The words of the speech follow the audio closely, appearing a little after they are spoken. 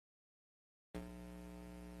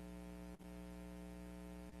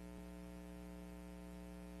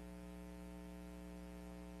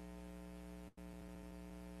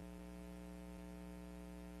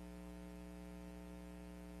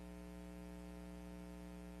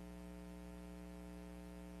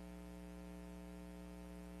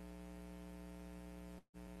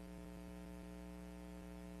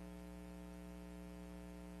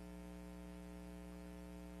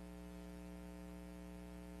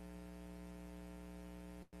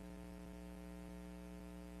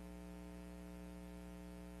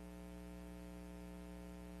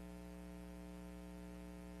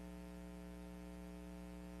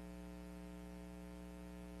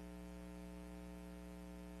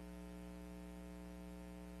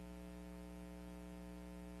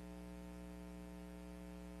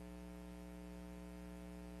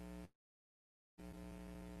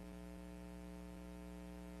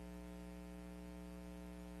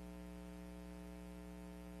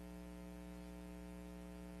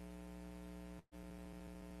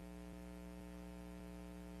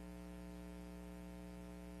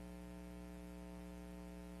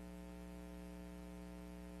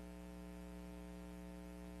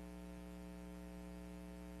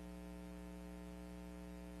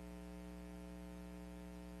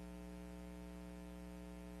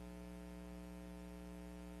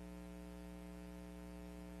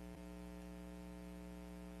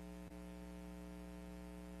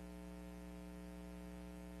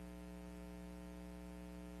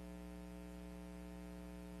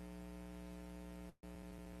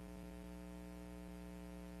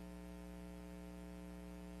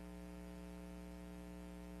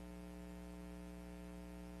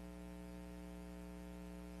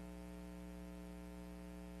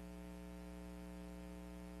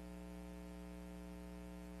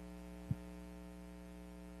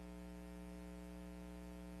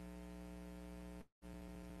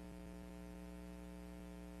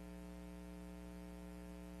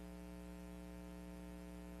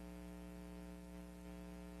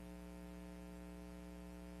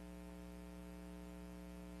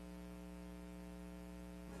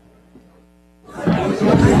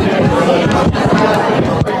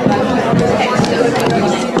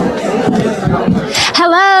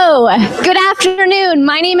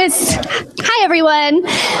Hi everyone.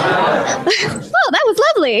 Oh, that was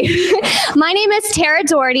lovely. My name is Tara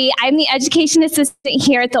Doherty. I'm the education assistant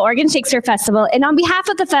here at the Oregon Shakespeare Festival. And on behalf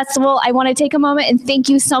of the festival, I want to take a moment and thank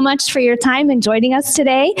you so much for your time and joining us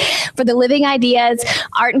today for the Living Ideas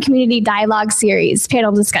Art and Community Dialogue Series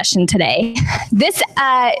panel discussion today. This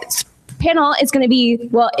panel is going to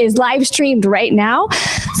be, is live streamed right now.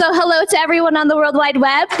 So hello to everyone on the World Wide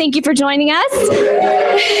Web. Thank you for joining us.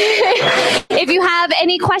 If you have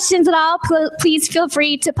any questions at all, please feel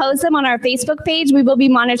free to post them on our Facebook page. We will be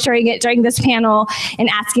monitoring it during this panel and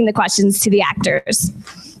asking the questions to the actors.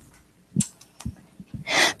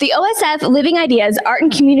 The OSF Living Ideas Art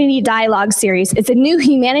and Community Dialogue Series is a new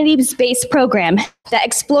humanities-based program that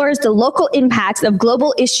explores the local impacts of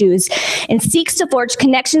global issues and seeks to forge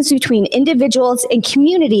connections between individuals and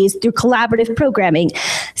communities through collaborative programming,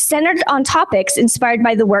 centered on topics inspired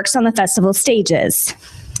by the works on the festival stages.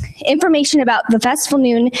 Information about the Festival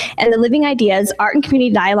Noon and the Living Ideas Art and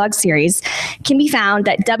Community Dialogue Series can be found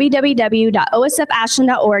at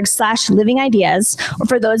www.osfashland.org/livingideas. Or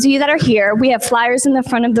for those of you that are here, we have flyers in the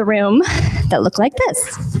front of the room that look like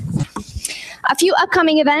this. A few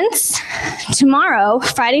upcoming events. Tomorrow,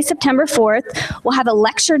 Friday, September 4th, we'll have a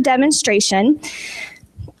lecture demonstration.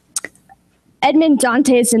 Edmond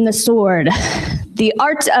Dantes and the Sword, The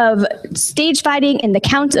Art of Stage Fighting in the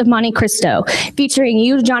Count of Monte Cristo, featuring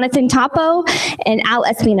you, Jonathan Topo, and Al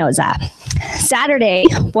Espinoza. Saturday,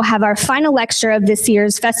 we'll have our final lecture of this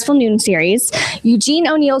year's Festival Noon series, Eugene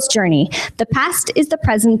O'Neill's Journey, The Past is the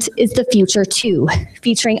Present is the Future Too,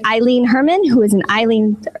 featuring Eileen Herman, who is an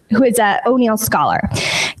O'Neill scholar.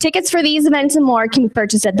 Tickets for these events and more can be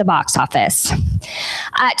purchased at the box office.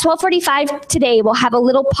 At 12:45 today, we'll have a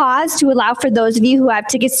little pause to allow for those of you who have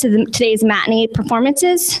tickets to today's matinee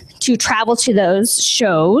performances to travel to those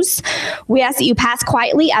shows. We ask that you pass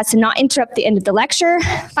quietly as to not interrupt the end of the lecture.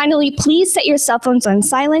 Finally, please set your cell phones on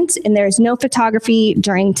silent, and there is no photography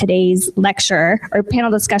during today's lecture, or panel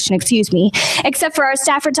discussion, excuse me, except for our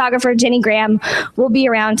staff photographer, Jenny Graham, will be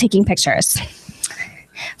around taking pictures.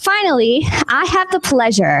 Finally, I have the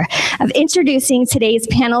pleasure of introducing today's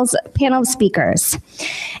panel of speakers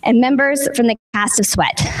and members from the cast of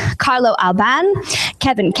Sweat: Carlo Alban,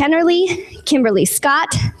 Kevin Kennerly, Kimberly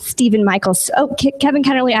Scott, Stephen Michaels. Oh, Kevin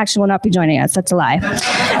Kennerly actually will not be joining us. That's a lie.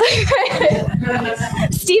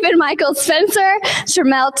 Stephen Michael Spencer,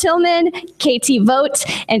 Shermel Tillman, KT Vogt,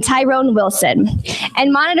 and Tyrone Wilson.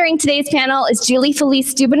 And monitoring today's panel is Julie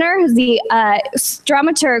Felice Dubiner, who's the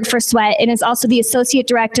dramaturg for Sweat and is also the associate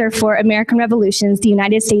director for American Revolutions, the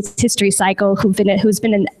United States History Cycle, who's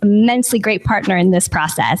been an immensely great partner in this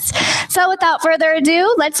process. So without further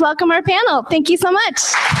ado, let's welcome our panel. Thank you so much.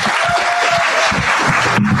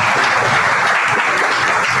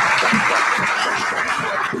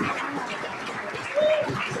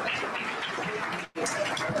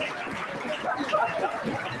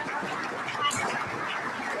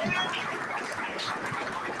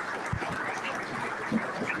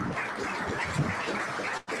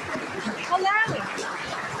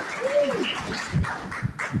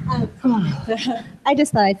 I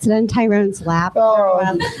just thought I'd sit on Tyrone's lap. Oh,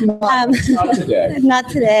 not today. Not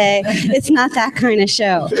today. It's not that kind of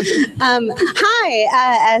show.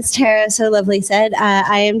 Hi, as Tara so lovely said,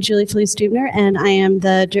 I am Julie Felice Dubner, and I am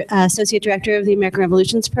the Associate Director of the American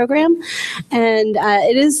Revolutions Program. And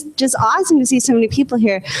it is just awesome to see so many people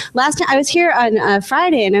here. I was here on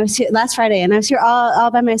Friday, and last Friday, and I was here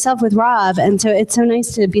all by myself with Rob, and so it's so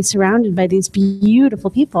nice to be surrounded by these beautiful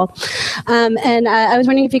people. And I was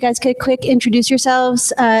wondering if you guys could quick introduce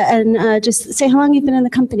yourselves and just say how long you've been in the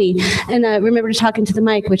company, and remember to talk into the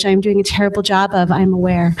mic, which I'm doing a terrible job of, I'm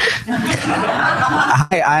aware.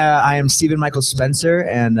 Hi, I am Stephen Michael Spencer,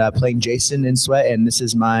 and playing Jason in Sweat, and this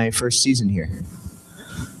is my first season here.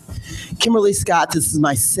 Kimberly Scott, this is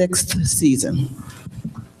my 6th season.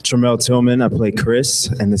 Shermel Tillman, I play Chris,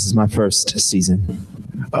 and this is my first season.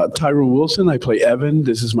 Tyrone Wilson, I play Evan.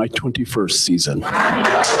 This is my 21st season.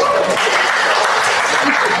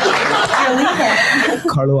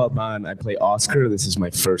 Carlo Alban, I play Oscar. This is my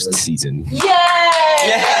first season. Yay!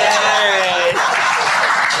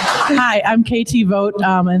 Hi, I'm KT Vogt,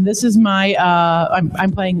 and this is my,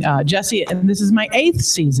 I'm playing Jesse, and this is my 8th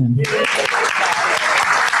season.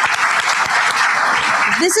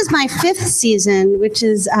 This is my 5th season, which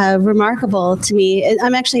is remarkable to me.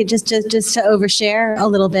 I'm actually just to overshare a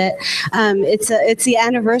little bit. It's the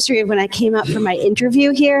anniversary of when I came up for my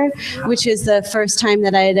interview here, which is the first time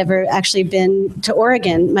that I had ever actually been to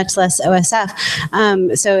Oregon, much less OSF.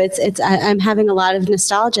 So I'm having a lot of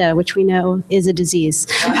nostalgia, which we know is a disease.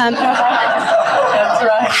 That's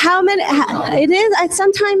right. How many? It is.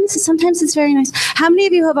 Sometimes it's very nice. How many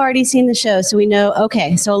of you have already seen the show? So we know.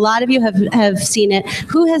 Okay, so a lot of you have seen it.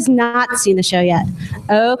 Who has not seen the show yet?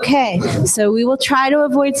 Okay, so we will try to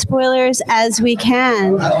avoid spoilers as we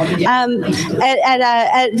can.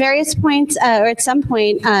 At various points, or at some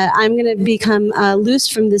point, I'm going to become loose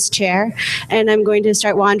from this chair, and I'm going to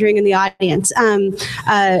start wandering in the audience.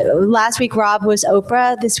 Last week, Rob was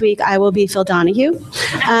Oprah. This week, I will be Phil Donahue.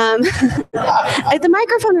 The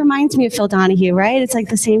microphone reminds me of Phil Donahue, right? It's like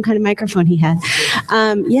the same kind of microphone he had.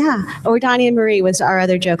 Yeah, or Donnie and Marie was our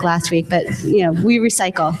other joke last week, but we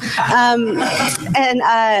recycle.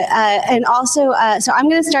 And also, so I'm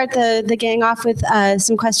going to start the gang off with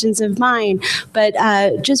some questions of mine, but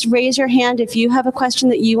just raise your hand if you have a question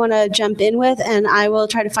that you want to jump in with, and I will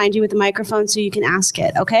try to find you with the microphone so you can ask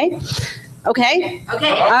it, okay? Okay?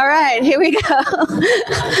 Okay. All right, here we go.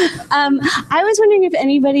 I was wondering if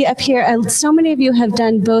anybody up here, so many of you have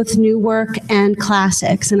done both new work and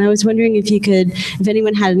classics, and I was wondering if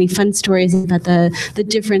anyone had any fun stories about the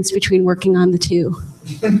difference between working on the two.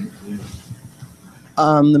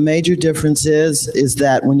 The major difference is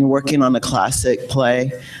that when you're working on a classic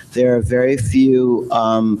play, there are very few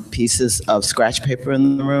pieces of scratch paper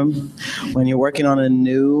in the room. When you're working on a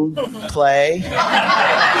new play,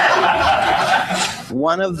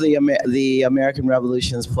 one of the American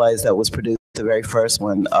Revolution's plays that was produced, the very first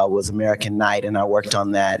one was American Night, and I worked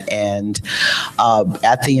on that. And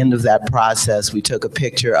at the end of that process, we took a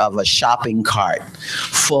picture of a shopping cart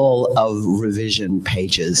full of revision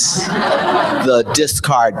pages, the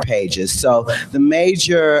discard pages. So the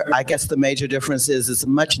major difference is it's a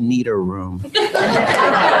much neater room.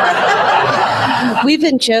 We've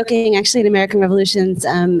been joking actually in American Revolutions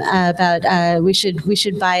about we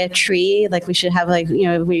should buy a tree, like we should have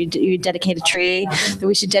you dedicate a tree, that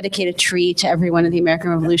we should dedicate a tree to every one of the American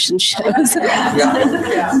Revolution shows.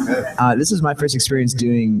 This is my first experience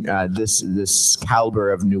doing this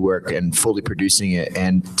caliber of new work and fully producing it,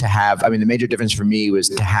 and to have, the major difference for me was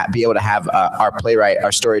to be able to have our playwright,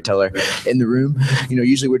 our storyteller in the room.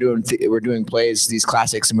 Usually we're doing plays, these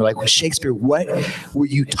classics, and we're like, well, Shakespeare, what were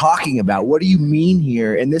you talking about? What do you mean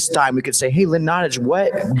here? And this time we could say, hey, Lynn Nottage,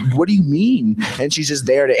 what do you mean? And she's just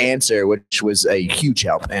there to answer, which was a huge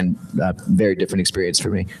help and a very different experience for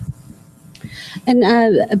me. And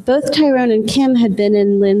both Tyrone and Kim had been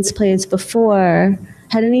in Lynn's plays before.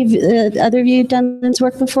 Had any of other of you done Lynn's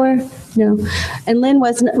work before? No. And Lynn,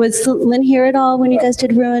 was Lynn here at all when you guys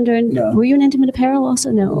did Ruined? Or No. Were you in Intimate Apparel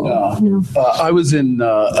also? No. I was in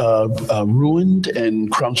Ruined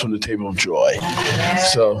and Crumbs from the Table of Joy.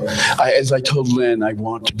 So, as I told Lynn, I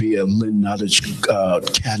want to be a Lynn Nottage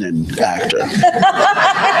canon actor.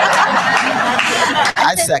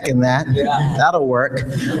 I second that. Yeah. That'll work.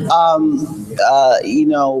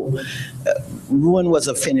 Ruin was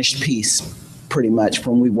a finished piece, pretty much,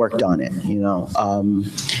 when we worked on it.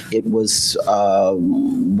 It was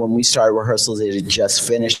when we started rehearsals, it had just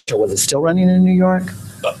finished, or was it still running in New York?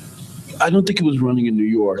 I don't think it was running in New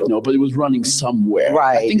York, no, but it was running somewhere.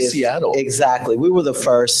 Right. I think Seattle. Exactly. We were the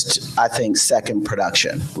first, I think, second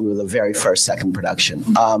production. We were the very first second production.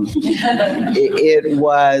 It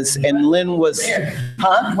was, and Lynn was,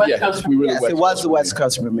 huh? West Coast. We were yes, it was the West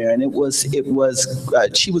Coast premiere, and it was.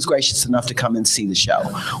 She was gracious enough to come and see the show,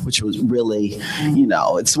 which was really,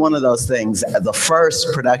 it's one of those things. The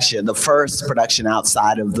first production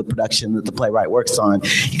outside of the production that the playwright works on,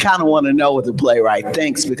 you kind of want to know what the playwright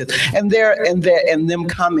thinks, because and them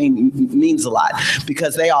coming means a lot,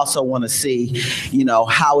 because they also want to see,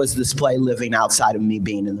 how is this play living outside of me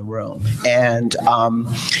being in the room. And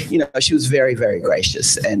she was very, very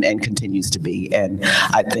gracious and continues to be. And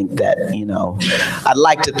I think that, I'd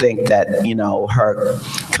like to think that, her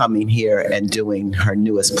coming here and doing her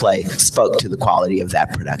newest play spoke to the quality of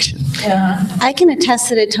that production. Yeah. I can attest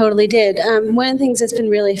that it totally did. One of the things that's been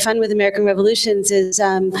really fun with American Revolutions is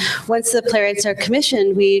once the playwrights are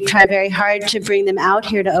commissioned, we try very hard to bring them out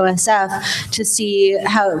here to OSF to see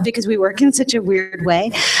how, because we work in such a weird way.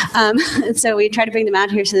 So we try to bring them out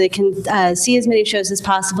here so they can see as many shows as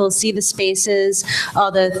possible, see the spaces,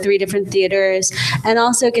 all the 3 different theaters, and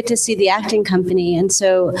also get to see the acting company. And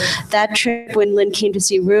so that trip when Lynn came to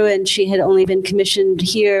see Ruined, she had only been commissioned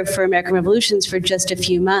here for American Revolutions for just a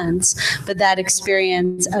few months. But that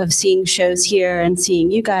experience of seeing shows here and seeing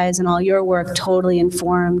you guys and all your work totally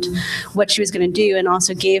informed what she was going to do, and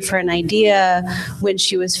also gave her an idea when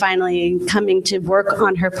she was finally coming to work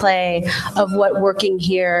on her play of what working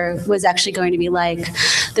here was actually going to be like.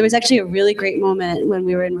 There was actually a really great moment when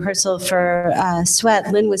we were in rehearsal for Sweat.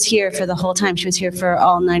 Lynn was here for the whole time. She was here for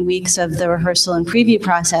all 9 weeks of the rehearsal and preview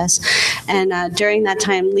process. And during that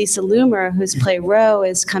time, Lisa Loomer, whose play Row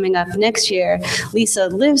is coming up next year, Lisa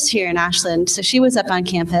lives here in Ashland, so she was up on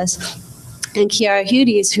campus. And Kiara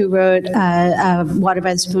Hudes, who wrote Water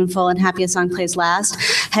by the Spoonful and Happiest Song Plays Last,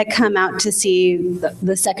 had come out to see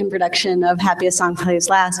the second production of Happiest Song Plays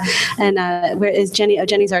Last. And where is Jenny? Oh,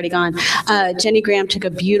 Jenny's already gone. Jenny Graham took a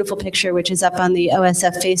beautiful picture, which is up on the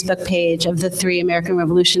OSF Facebook page, of the 3 American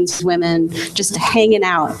Revolutions women just hanging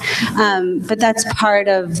out. But that's part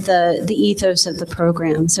of the ethos of the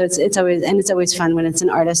program. So it's always fun when it's an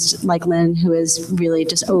artist like Lynn who is really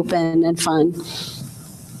just open and fun.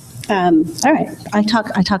 All right, I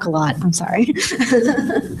talk a lot. I'm sorry.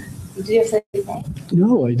 Did you have something to say?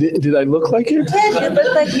 No, I didn't. Did I look like it?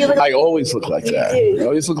 Yeah, you look like I always look like that. do. I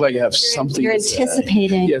always look like I have something You're to say.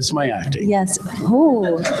 anticipating. Yes, my acting. Yes.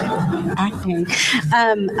 Oh, acting.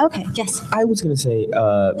 Okay. Yes. I was going to say,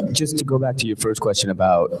 just to go back to your first question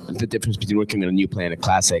about the difference between working on a new play and a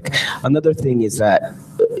classic, another thing is that,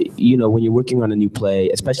 when you're working on a new play,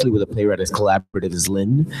 especially with a playwright as collaborative as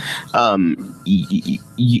Lynn,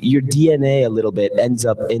 your DNA a little bit ends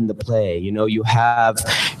up in the play. You have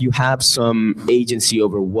some agency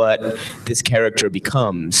over what this character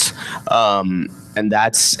becomes. And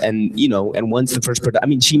once the first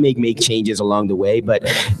production, she may make changes along the way, but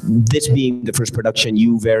this being the first production,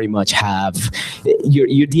 you very much have,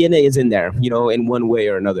 your DNA is in there, in one way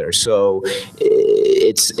or another. So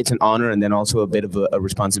it's an honor and then also a bit of a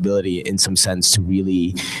responsibility in some sense to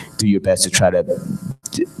really do your best to try to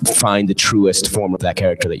find the truest form of that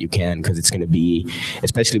character that you can, because it's going to be,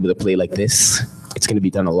 especially with a play like this, it's going to be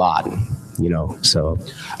done a lot. So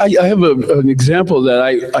I have an example that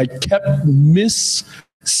I kept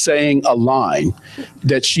saying a line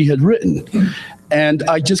that she had written. And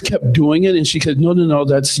I just kept doing it, and she said, no,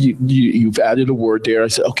 that's you've added a word there. I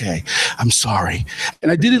said, okay, I'm sorry.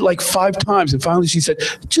 And I did it like 5 times, and finally she said,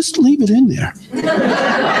 just leave it in there. And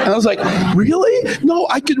I was like, really? No,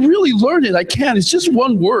 I could really learn it. I can. It's just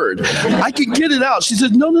one word. I could get it out. She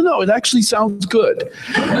said, no, it actually sounds good.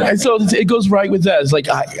 And so it goes right with that. It's like,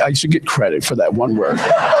 I should get credit for that one word.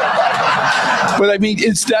 But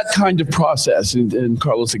it's that kind of process, and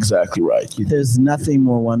Carlos exactly right. There's nothing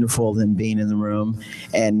more wonderful than being in the room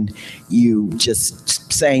and you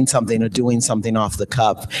just saying something or doing something off the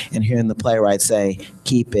cuff and hearing the playwright say,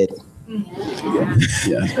 keep it.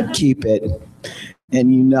 Yeah. Keep it.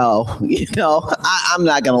 And I'm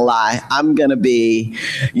not going to lie. I'm going to be,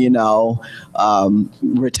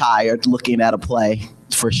 retired looking at a play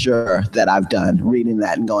for sure that I've done, reading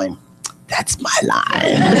that and going, that's my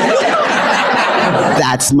line.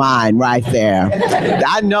 That's mine right there.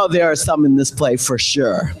 I know there are some in this play for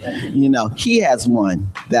sure. He has one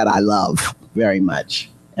that I love very much.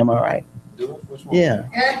 Am I right? Yeah.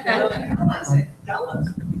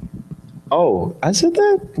 Oh, I said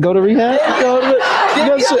that? Go to rehab?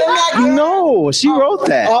 No, she wrote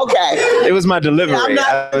that. Okay. It was my delivery. I'm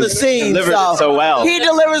not in the scene, delivered it so well. He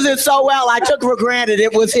delivers it so well, I took for granted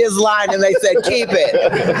it was his line, and they said, keep it.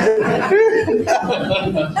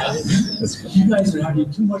 You guys are having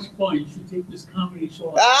too much fun. You should take this comedy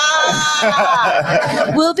show.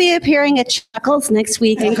 We'll be appearing at Chuckles next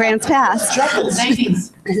week in Grants Pass. Chuckles.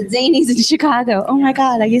 Zanies in Chicago. Oh my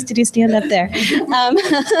God, I used to do stand-up there.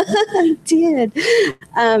 Did.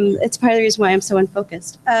 It's part of the reason why I'm so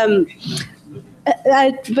unfocused. But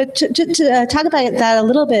to talk about that a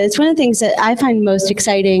little bit, it's one of the things that I find most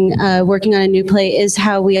exciting working on a new play is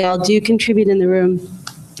how we all do contribute in the room.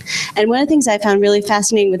 And one of the things I found really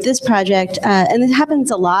fascinating with this project, and it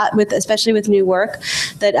happens a lot especially with new work,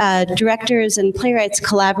 that directors and playwrights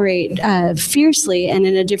collaborate fiercely and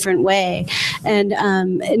in a different way. And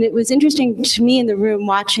it was interesting to me in the room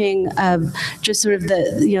watching just sort of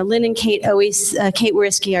Lynn and Kate always, Kate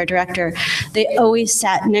Wiersky, our director, they always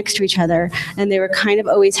sat next to each other and they were kind of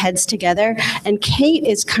always heads together. And Kate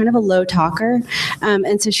is kind of a low talker.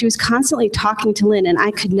 And so she was constantly talking to Lynn and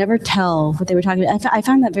I could never tell what they were talking about. I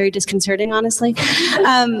found that very disconcerting, honestly.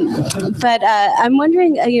 But I'm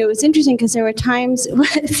wondering, it was interesting because there were times,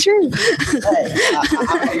 it's true.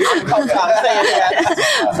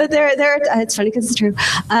 But it's funny because it's true.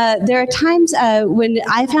 There are times when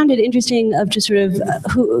I found it interesting of just sort of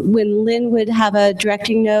when Lynn would have a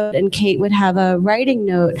directing note and Kate would have a writing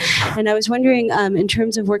note. And I was wondering, in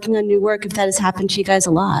terms of working on new work, if that has happened to you guys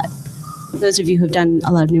a lot. Those of you who've done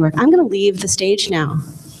a lot of new work. I'm going to leave the stage now.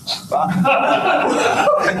 I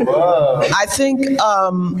think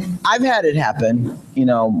I've had it happen,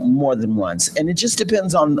 more than once, and it just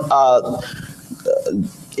depends on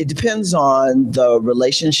the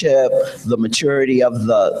relationship, the maturity of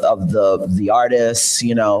the artists.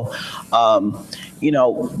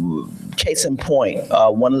 case in point,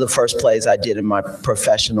 one of the first plays I did in my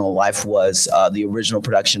professional life was the original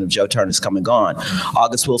production of Joe Turner's Come and Gone.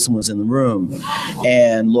 August Wilson was in the room,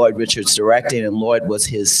 and Lloyd Richards directing, and Lloyd was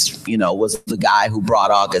his, was the guy who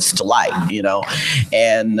brought August to light,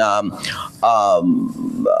 and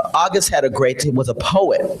August had was a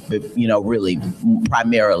poet, really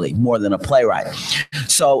primarily more than a playwright.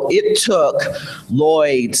 So it took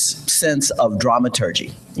Lloyd's sense of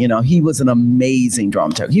dramaturgy. He was an amazing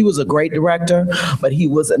dramaturg. He was a great director, but he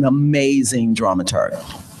was an amazing dramaturg.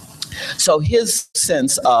 So his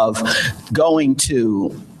sense of going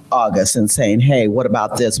to August and saying, hey, what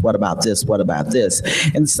about this? What about this? What about this?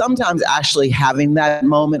 And sometimes actually having that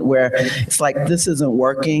moment where it's like, this isn't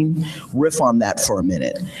working, riff on that for a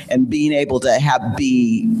minute. And being able to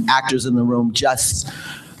be actors in the room just,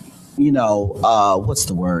 what's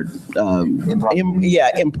the word?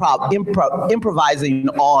 Improvising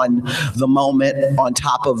on the moment, on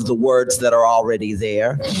top of the words that are already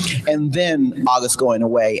there. And then August going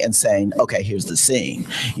away and saying, okay, here's the scene,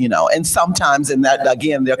 and sometimes in that,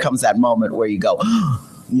 again, there comes that moment where you go,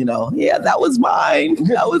 yeah, that was mine.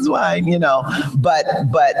 That was mine, But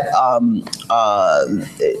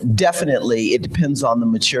definitely it depends on the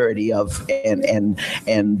maturity of and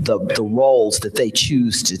the roles that they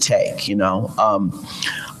choose to take,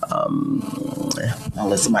 I'll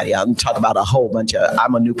let somebody else talk about a whole bunch of.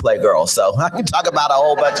 I'm a new play girl, so I can talk about a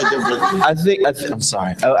whole bunch of different. I'm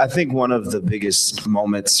sorry. I think one of the biggest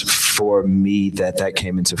moments for me that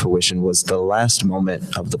came into fruition was the last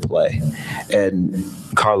moment of the play, and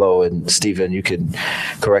Carlo and Stephen, you can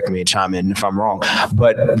correct me and chime in if I'm wrong,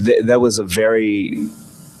 but that was a very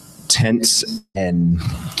tense and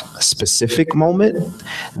specific moment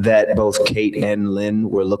that both Kate and Lynn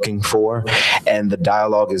were looking for, and the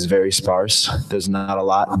dialogue is very sparse. There's not a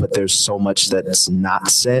lot, but there's so much that's not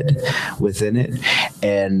said within it,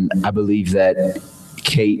 and I believe that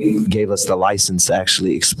Kate gave us the license to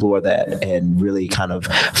actually explore that and really kind of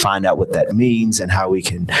find out what that means and how we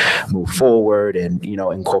can move forward, and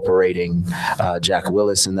incorporating Jack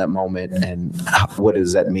Willis in that moment, and what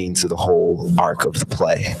does that mean to the whole arc of the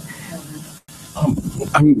play.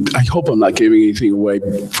 I hope I'm not giving anything away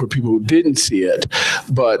for people who didn't see it,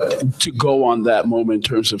 but to go on that moment in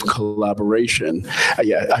terms of collaboration,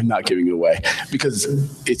 I'm not giving it away because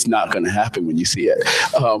it's not going to happen when you see it.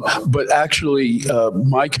 But actually,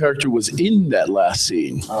 my character was in that last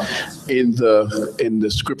scene in the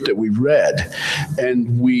script that we read,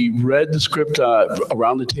 and we read the script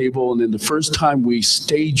around the table, and then the first time we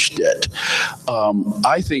staged it,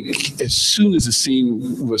 I think as soon as the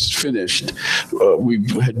scene was finished. We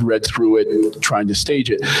had read through it, trying to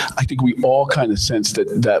stage it. I think we all kind of sensed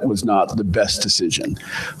that that was not the best decision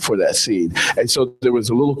for that scene. And so there was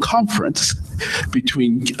a little conference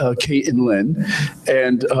between Kate and Lynn,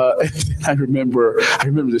 and I remember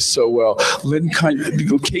this so well.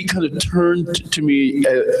 Kate kind of turned to me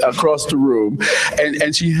across the room,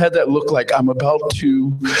 and she had that look like, I'm about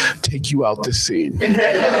to take you out this scene.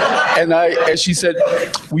 And she said,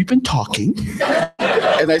 we've been talking.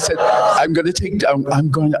 And I said, I'll take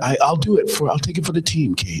it for the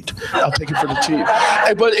team, Kate. I'll take it for the team.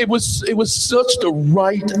 But it was such the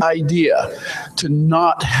right idea to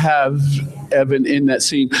not have Evan in that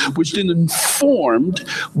scene, which then informed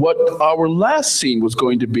what our last scene was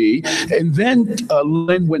going to be. And then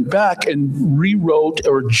Lynn went back and rewrote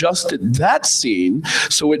or adjusted that scene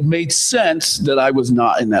so it made sense that I was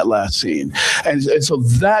not in that last scene. And so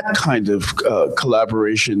that kind of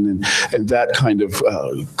collaboration and that kind of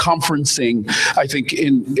conferencing, I think,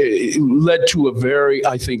 led to a very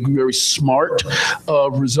smart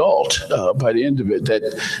result by the end of it that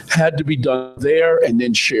had to be done there and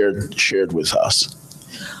then shared with us.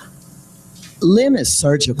 Lynn is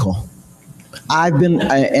surgical.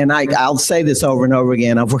 I'll say this over and over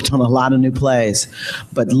again, I've worked on a lot of new plays,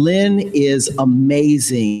 but Lynn is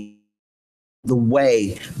amazing the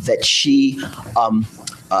way that she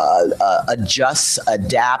adjusts,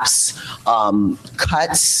 adapts,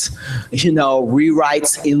 cuts,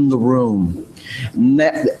 rewrites in the room.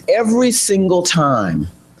 Every single time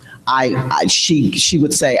she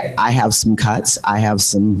would say, I have some cuts, I have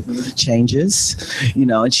some changes,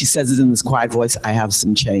 and she says it in this quiet voice, I have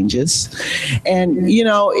some changes. And,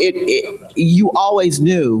 you always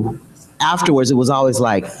knew afterwards, it was always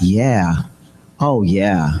like, yeah, oh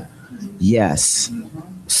yeah, yes,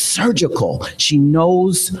 surgical. She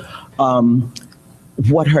knows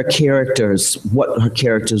what her characters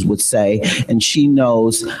would say, and she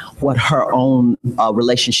knows what her own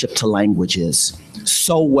relationship to language is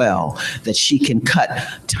so well that she can cut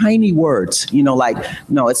tiny words, like,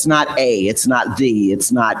 no, it's not a, it's not the,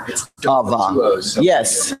 it's not of.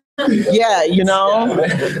 Yes. Yeah, you know,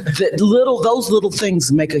 those little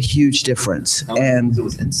things make a huge difference. And it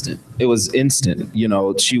was instant. It was instant. You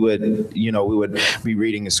know, she would, you know, we would be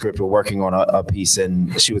reading a script or working on a piece,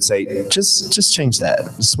 and she would say, just change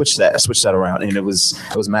that, switch that around, and it was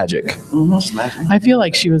magic. I feel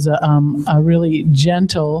like she was a really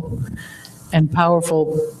gentle and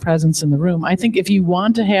powerful presence in the room. I think if you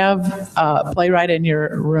want to have a playwright in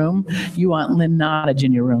your room, you want Lynn Nottage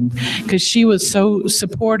in your room, because she was so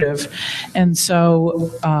supportive and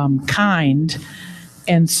so kind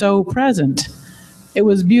and so present. It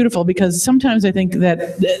was beautiful, because sometimes I think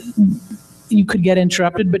that you could get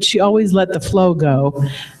interrupted, but she always let the flow go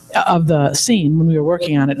of the scene when we were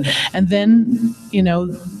working on it. And then, you know,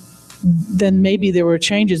 then maybe there were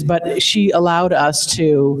changes, but she allowed us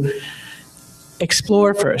to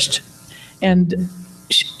explore first. And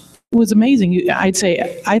it was amazing. I'd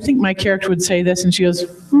say, I think my character would say this, and she goes,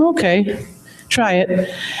 okay, try it.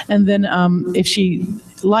 And then if she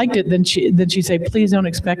liked it, then she'd say, please don't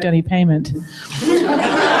expect any payment.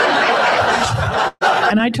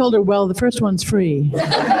 And I told her, well, the first one's free.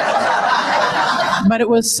 But it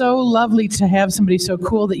was so lovely to have somebody so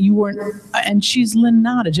cool that you weren't, and she's Lynn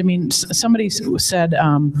Nottage. I mean, somebody said,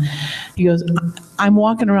 he goes, I'm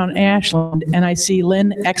walking around Ashland and I see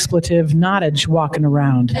Lynn expletive Nottage walking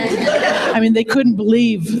around. I mean, they couldn't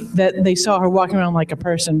believe that they saw her walking around like a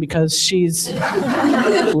person, because she's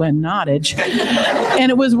Lynn Nottage.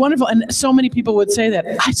 And it was wonderful. And so many people would say that,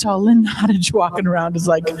 I saw Lynn Nottage walking around. It's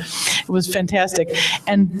like, it was fantastic.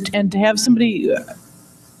 And to have somebody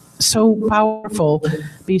so powerful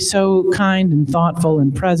be so kind and thoughtful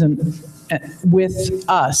and present with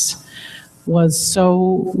us was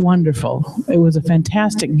so wonderful. It was a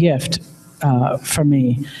fantastic gift for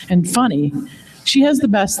me, and funny. She has the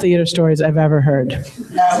best theater stories I've ever heard.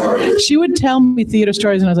 She would tell me theater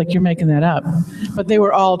stories, and I was like, you're making that up. But they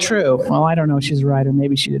were all true. Well, I don't know if she's a writer.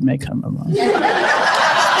 Maybe she did make some of them.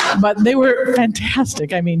 But they were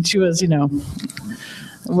fantastic. I mean, she was, you know,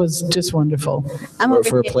 it was just wonderful.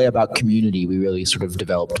 For a play about community, we really sort of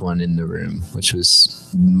developed one in the room, which was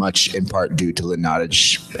much in part due to Lynn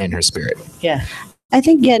Nottage and her spirit. Yeah. I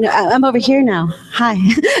think, yeah, no, I'm over here now. Hi.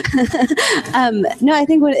 No, I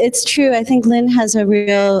think it's true. I think Lynn has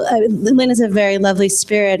Lynn is a very lovely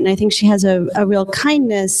spirit, and I think she has a real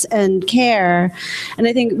kindness and care, and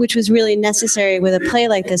I think which was really necessary with a play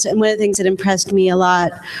like this. And one of the things that impressed me a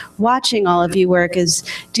lot watching all of you work is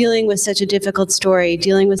dealing with such a difficult story,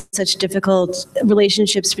 dealing with such difficult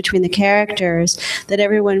relationships between the characters, that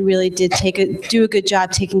everyone really did do a good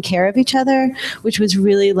job taking care of each other, which was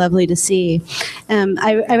really lovely to see.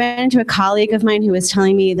 I ran into a colleague of mine who was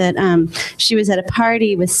telling me that she was at a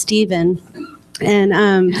party with Stephen, and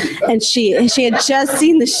she had just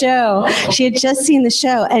seen the show. She had just seen the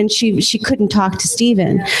show, and she couldn't talk to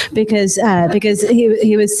Stephen because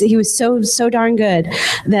he was so darn good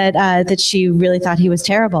that she really thought he was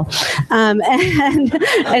terrible,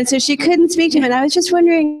 and so she couldn't speak to him. And I was just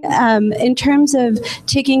wondering, in terms of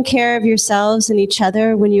taking care of yourselves and each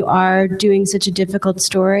other when you are doing such a difficult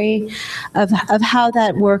story, of how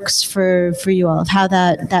that works for you all, of how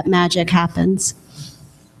that magic happens.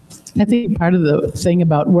 I think part of the thing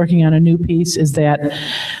about working on a new piece is that,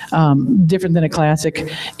 different than a classic,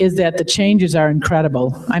 is that the changes are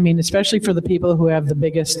incredible. I mean, especially for the people who have the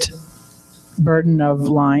biggest burden of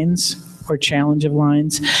lines or challenge of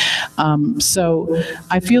lines. So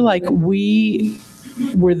I feel like we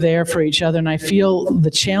were there for each other, and I feel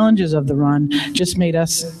the challenges of the run just made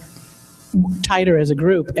us tighter as a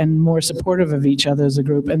group and more supportive of each other as a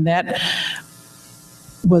group, and that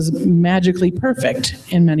was magically perfect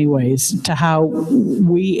in many ways to how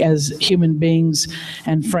we as human beings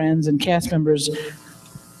and friends and cast members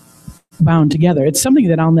bound together. It's something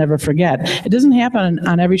that I'll never forget. It doesn't happen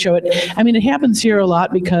on every show. It happens here a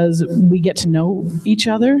lot because we get to know each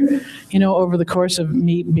other, over the course of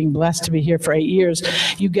me being blessed to be here for 8 years.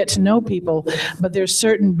 You get to know people, but there's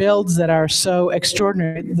certain builds that are so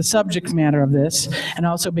extraordinary. The subject matter of this, and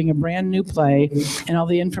also being a brand new play, and all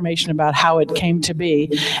the information about how it came to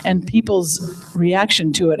be, and people's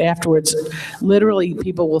reaction to it afterwards. Literally,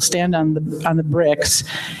 people will stand on the bricks,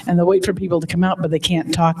 and they'll wait for people to come out, but they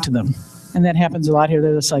can't talk to them. And that happens a lot here.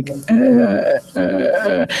 They're just like, and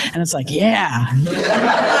it's like, yeah.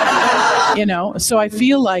 So I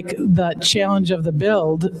feel like the challenge of the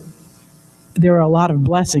build, there are a lot of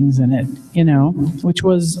blessings in it, which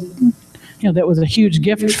was, that was a huge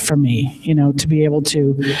gift for me, to be able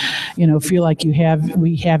to, feel like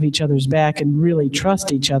we have each other's back and really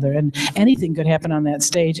trust each other. And anything could happen on that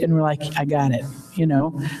stage, and we're like, I got it,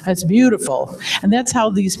 That's beautiful. And that's how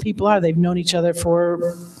these people are. They've known each other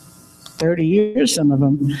for 30 years, some of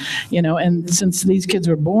them, and since these kids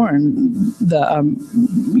were born, the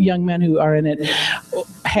young men who are in it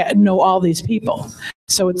know all these people.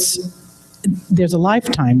 So there's a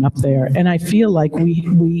lifetime up there, and I feel like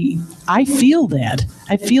I feel that.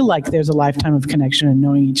 I feel like there's a lifetime of connection and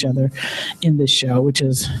knowing each other in this show, which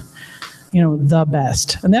is, the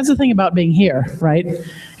best. And that's the thing about being here, right,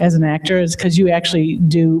 as an actor, is because you actually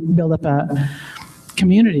do build up a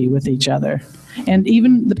community with each other. And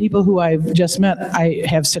even the people who I've just met, I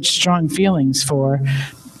have such strong feelings for.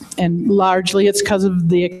 And largely it's because of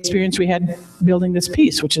the experience we had building this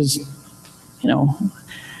piece, which is,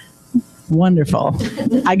 wonderful.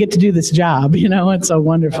 I get to do this job, it's so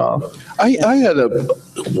wonderful. I had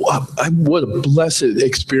what a blessed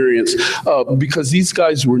experience because these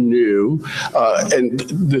guys were new, and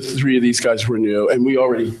the three of these guys were new, and we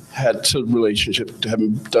already had some relationship,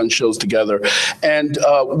 having done shows together, and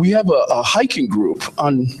we have a hiking group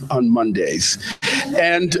on Mondays,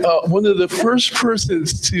 and one of the first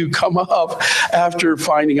persons to come up after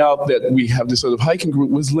finding out that we have this sort of hiking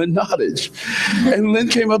group was Lynn Nottage, and Lynn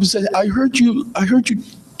came up and said, I heard you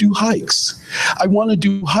do hikes. I want to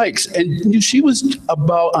do hikes. And she was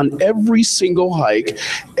about on every single hike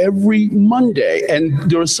every Monday. And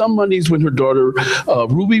there were some Mondays when her daughter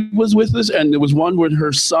Ruby was with us, and there was one when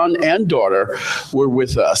her son and daughter were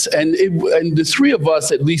with us. And the three of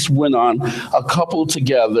us at least went on a couple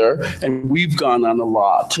together, and we've gone on a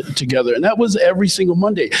lot together. And that was every single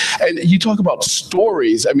Monday. And you talk about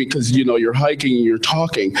stories, because you're hiking and you're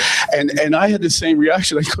talking. And I had the same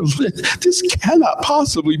reaction. I go, this cannot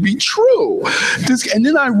possibly be true. And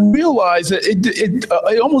then I realized that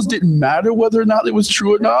it almost didn't matter whether or not it was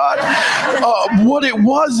true or not. What it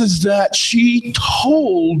was is that she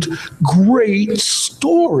told great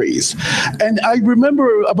stories. And I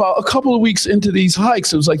remember about a couple of weeks into these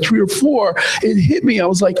hikes, it was like 3 or 4, it hit me. I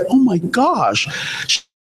was like, oh my gosh.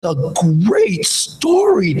 A great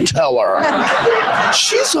storyteller.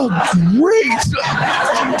 She's a great,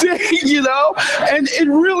 and it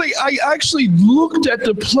really, I actually looked at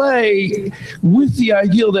the play with the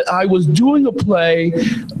idea that I was doing a play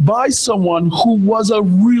by someone who was a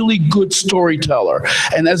really good storyteller.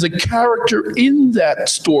 And as a character in that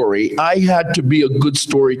story, I had to be a good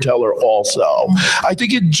storyteller also. I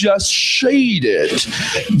think it just shaded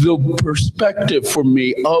the perspective for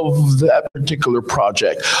me of that particular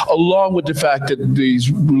project, along with the fact that these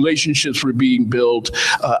relationships were being built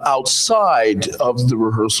outside of the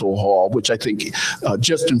rehearsal hall, which I think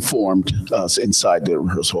just informed us inside the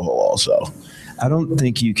rehearsal hall also. I don't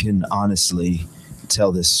think you can honestly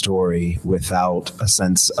tell this story without a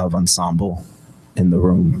sense of ensemble in the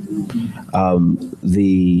room.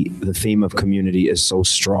 The theme of community is so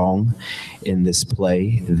strong in this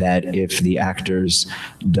play that if the actors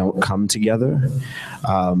don't come together,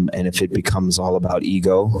 and if it becomes all about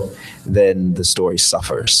ego, then the story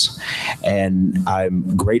suffers. And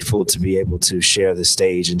I'm grateful to be able to share the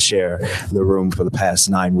stage and share the room for the past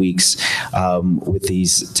 9 weeks with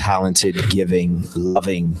these talented, giving,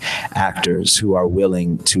 loving actors who are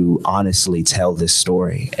willing to honestly tell this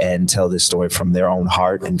story and tell this story from their own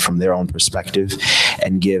heart and from their own perspective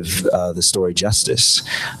and give the story justice.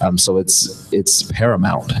 So it's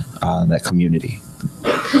paramount, that community.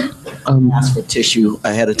 Ask for tissue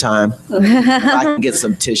ahead of time. If I can get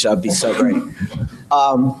some tissue, I'd be so great.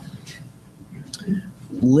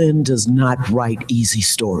 Lynn does not write easy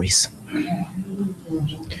stories.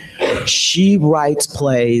 She writes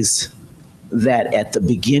plays that at the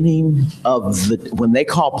beginning of when they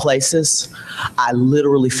call places, I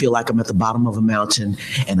literally feel like I'm at the bottom of a mountain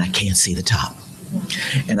and I can't see the top.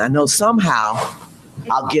 And I know somehow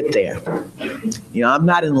I'll get there. I'm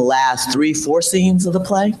not in the last 3-4 scenes of the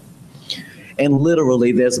play. And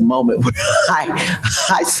literally there's a moment where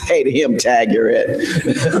I say to him, tag, you're it.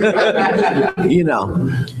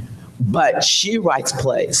 But she writes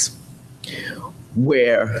plays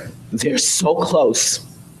where they're so close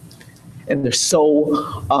and they're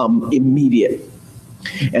so immediate,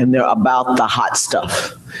 and they're about the hot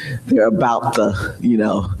stuff. They're about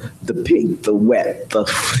the pink, the wet, the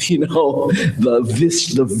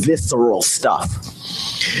visceral stuff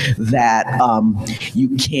that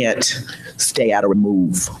you can't stay out of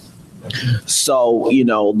remove. So,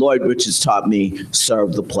 Lloyd Richards taught me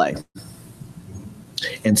serve the play.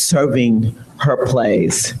 And serving her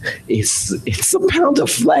plays, it's a pound of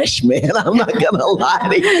flesh, man. I'm not gonna lie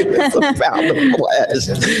to you. It's a pound of flesh.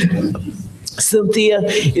 Cynthia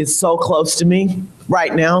is so close to me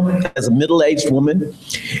right now as a middle-aged woman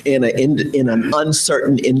in an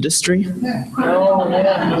uncertain industry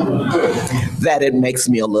that it makes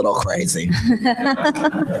me a little crazy.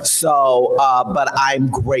 So, but I'm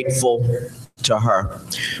grateful to her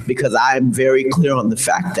because I'm very clear on the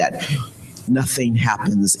fact that nothing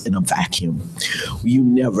happens in a vacuum. You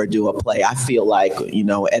never do a play. I feel like,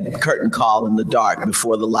 at curtain call in the dark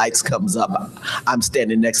before the lights comes up, I'm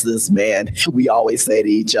standing next to this man. We always say to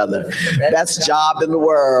each other, best job in the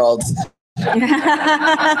world. But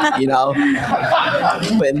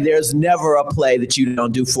there's never a play that you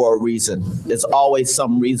don't do for a reason. There's always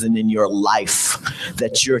some reason in your life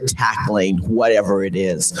that you're tackling whatever it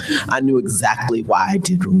is. I knew exactly why I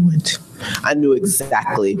did Ruined. I knew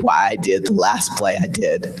exactly why I did the last play I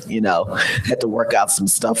did, had to work out some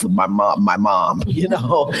stuff with my mom,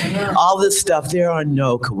 all this stuff. There are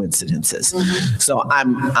no coincidences. So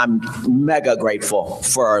I'm mega grateful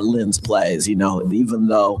for Lynn's plays, even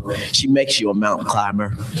though she makes you a mountain climber,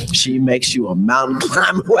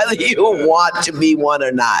 whether you want to be one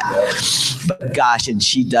or not. But gosh, and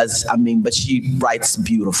she does, but she writes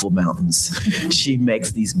beautiful mountains. She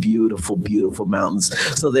makes these beautiful, beautiful mountains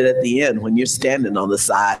so that at the end, when you're standing on the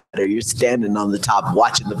side or you're standing on the top,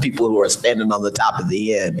 watching the people who are standing on the top of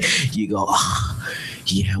the end, you go, oh,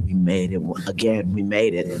 yeah, we made it. Again, we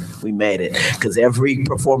made it. We made it. Because every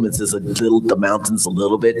performance is the mountain's a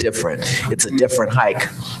little bit different. It's a different hike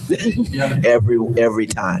every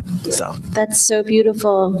time. So that's so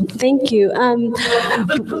beautiful. Thank you.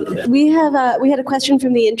 We had a question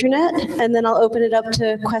from the internet, and then I'll open it up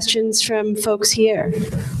to questions from folks here.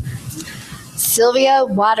 Sylvia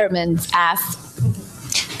Waterman asks,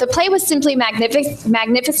 the play was simply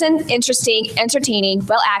magnificent, interesting, entertaining,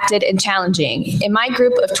 well acted, and challenging. In my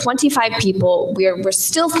group of 25 people, we're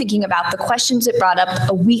still thinking about the questions it brought up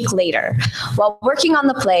a week later. While working on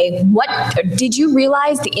the play, what did you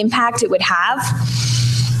realize the impact it would have?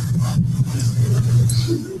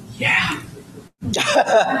 Yeah.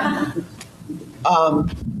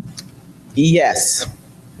 Yes.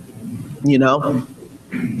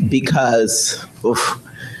 Because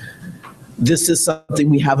this is something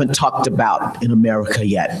we haven't talked about in America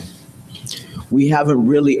yet. We haven't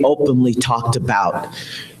really openly talked about,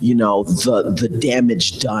 the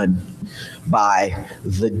damage done by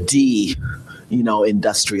the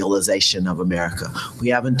industrialization of America. We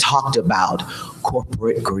haven't talked about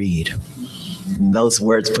corporate greed. And those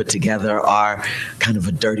words put together are kind of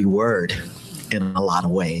a dirty word in a lot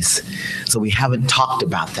of ways. So we haven't talked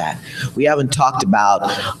about that. We haven't talked about,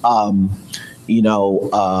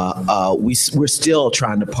 we're still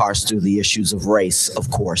trying to parse through the issues of race, of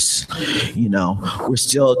course. We're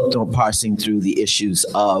still parsing through the issues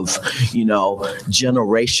of,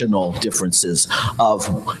 generational differences of,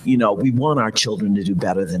 we want our children to do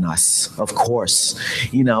better than us, of course,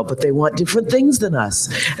 but they want different things than us.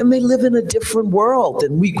 And they live in a different world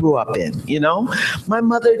than we grew up in, My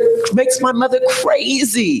mother makes my mother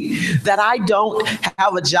crazy that I don't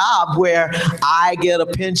have a job where I get a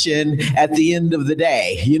pension at the end of the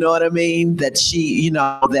day. You know what I mean? That she,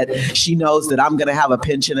 that she knows that I'm going to have a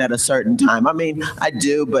pension at a certain time. I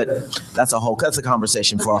do, but that's a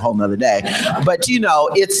conversation for a whole nother day. But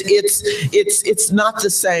it's not the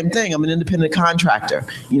same thing. I'm an independent contractor.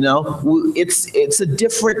 It's a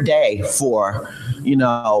different day for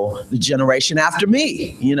the generation after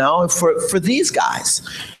me. For these guys,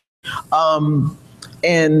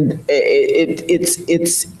 and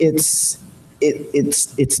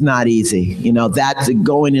it's not easy, that's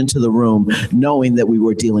going into the room, knowing that we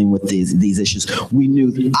were dealing with these issues. We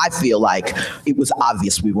knew, I feel like it was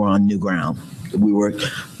obvious we were on new ground. We were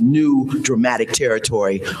new dramatic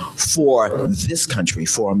territory for this country,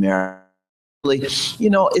 for America. It's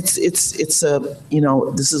a,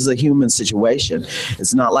 this is a human situation.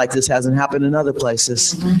 It's not like this hasn't happened in other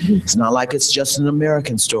places. It's not like it's just an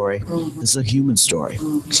American story. It's a human story.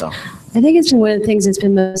 So I think it's been one of the things that's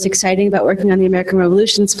been most exciting about working on the American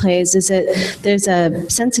Revolutions plays is that there's a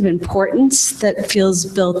sense of importance that feels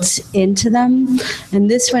built into them.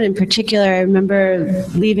 And this one in particular, I remember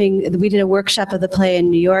we did a workshop of the play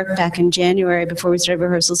in New York back in January before we started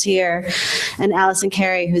rehearsals here. And Allison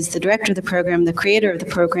Carey, who's the director of the program, the creator of the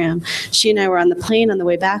program, she and I were on the plane on the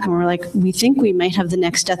way back and we're like, we think we might have the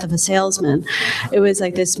next Death of a Salesman. It was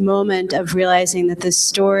like this moment of realizing that this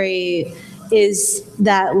story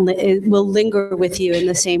it will linger with you in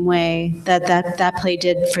the same way that play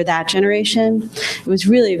did for that generation. It was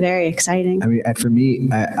really very exciting. I mean, for me,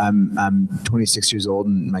 I'm 26 years old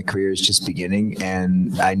and my career is just beginning,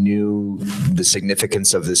 and I knew the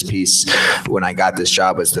significance of this piece when I got this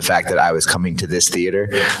job was the fact that I was coming to this theater,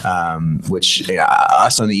 which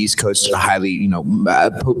us on the East Coast highly,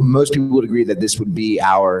 most people would agree that this would be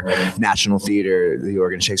our national theater, the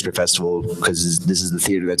Oregon Shakespeare Festival, because this is the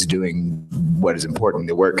theater that's doing what is important,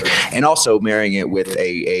 the work, and also marrying it with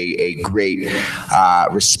a great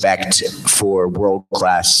respect for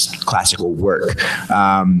world-class classical work.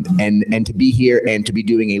 And to be here and to be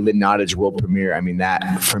doing a Lynn Nottage world premiere, I mean,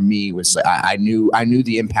 that for me was, I knew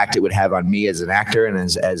the impact it would have on me as an actor and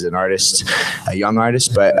as an artist, a young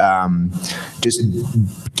artist, but just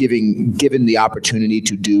given the opportunity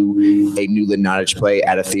to do a new Lynn Nottage play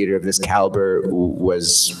at a theater of this caliber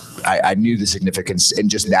was, I knew the significance in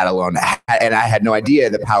just that alone. And I had no idea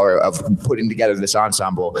the power of putting together this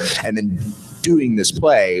ensemble and then doing this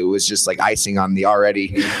play was just like icing on the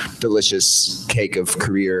already delicious cake of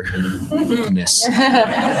career-ness.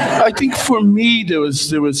 I think for me, there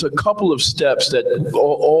was a couple of steps that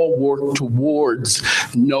all worked towards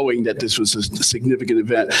knowing that this was a significant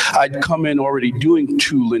event. I'd come in already doing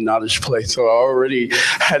 2 Lynn Nottage plays, so I already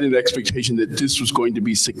had an expectation that this was going to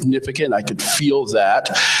be significant. I could feel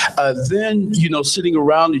that. Then, sitting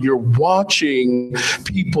around and you're watching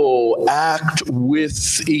people act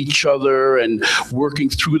with each other and working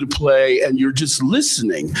through the play, and you're just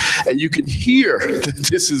listening, and you can hear that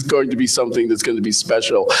this is going to be something that's going to be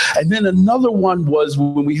special. And then another one was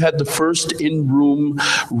when we had the first in-room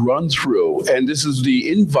run-through, and this is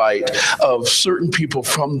the invite of certain people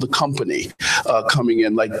from the company coming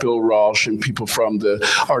in, like Bill Rausch and people from the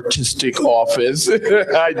artistic office.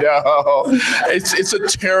 I know. It's a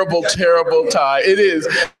terrible, terrible time. It is.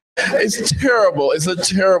 It's terrible. It's a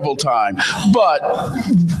terrible time. But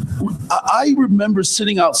I remember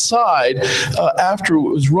sitting outside after it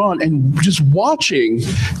was run and just watching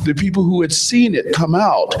the people who had seen it come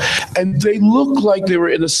out. And they looked like they were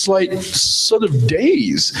in a slight sort of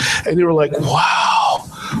daze. And they were like, wow,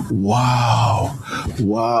 wow,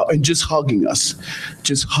 wow. And just hugging us.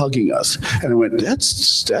 And I went,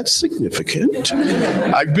 that's significant.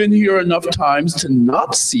 I've been here enough times to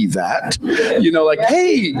not see that. Like,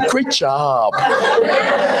 hey, great job.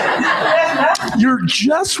 You're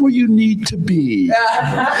just where you need to be.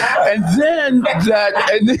 And then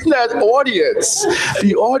that audience,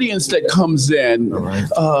 the audience that comes in,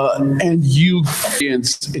 and you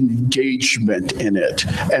experience engagement in it.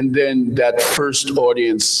 And then that first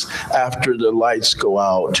audience after the lights go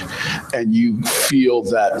out, and you feel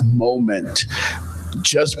that moment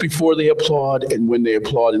just before they applaud and when they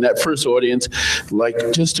applaud. And that first audience,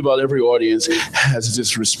 like just about every audience, has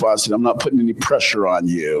this response. And I'm not putting any pressure on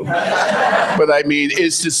you. But I mean,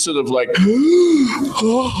 it's just sort of like,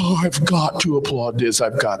 oh, I've got to applaud this.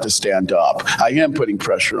 I've got to stand up. I am putting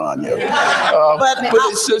pressure on you.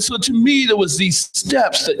 So to me, there was these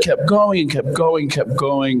steps that kept going and kept going,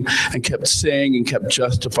 and kept saying and kept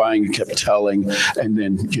justifying and kept telling. And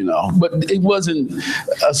then, but it wasn't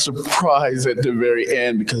a surprise at the very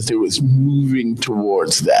end because there was moving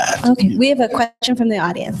towards that. Okay, we have a question from the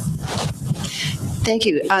audience. Thank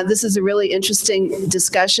you. This is a really interesting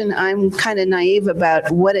discussion. I'm kind of naive about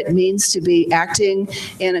what it means to be acting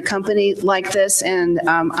in a company like this, and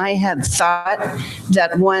I had thought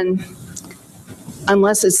that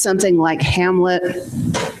unless it's something like Hamlet,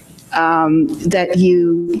 that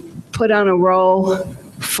you put on a role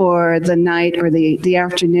for the night or the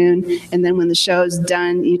afternoon, and then when the show's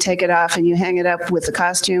done, you take it off and you hang it up with the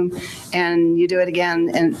costume and you do it again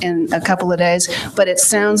in a couple of days. But it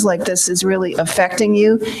sounds like this is really affecting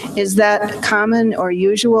you. Is that common or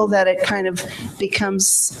usual that it kind of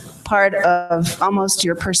becomes part of almost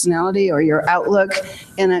your personality or your outlook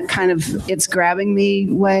in a kind of it's grabbing me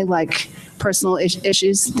way, like personal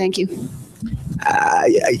issues? Thank you.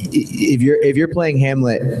 If you're playing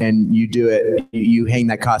Hamlet and you do it, you hang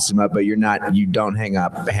that costume up, but you don't hang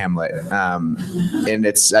up Hamlet. And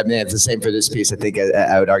it's the same for this piece. I think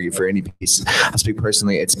I would argue for any piece. I'll speak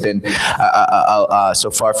personally. It's been so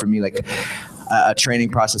far for me like a training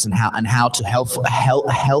process and how to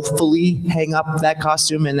healthfully hang up that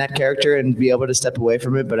costume and that character and be able to step away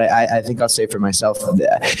from it. But I think I'll say for myself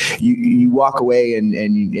that you walk away and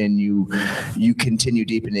you continue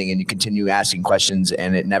deepening and you continue asking questions,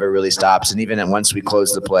 and it never really stops. And even once we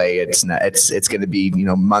close the play, it's going to be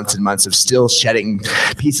months and months of still shedding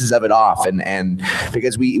pieces of it off, and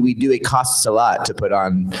because we do, it costs a lot to put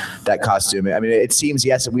on that costume. I mean, it seems,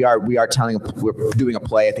 yes, we're doing a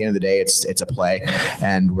play at the end of the day. It's a play play,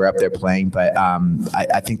 and we're up there playing. But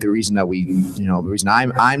I think the reason that the reason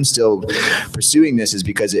I'm still pursuing this is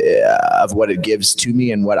because of what it gives to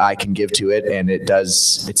me and what I can give to it, and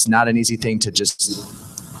it's not an easy thing to just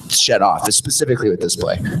shut off, specifically with this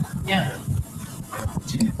play. Yeah.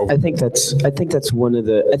 I think that's one of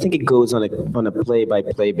the. I think it goes on a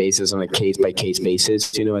play-by-play basis, on a case-by-case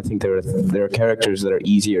basis. I think there are characters that are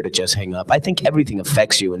easier to just hang up. I think everything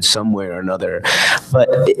affects you in some way or another, but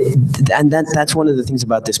that's one of the things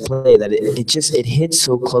about this play, that it hits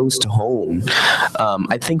so close to home.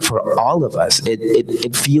 I think for all of us,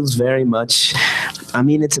 it feels very much. I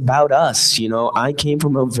mean, it's about us. I came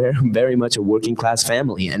from a very much a working class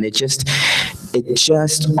family, and it just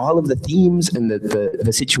all of the themes and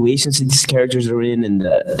the situations that these characters are in, and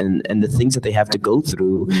the things that they have to go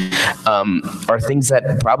through are things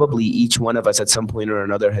that probably each one of us at some point or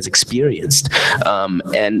another has experienced.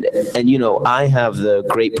 And I have the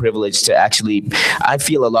great privilege to I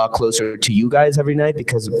feel a lot closer to you guys every night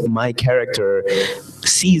because my character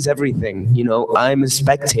sees everything. I'm a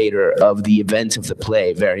spectator of the events of the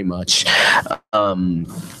play very much. And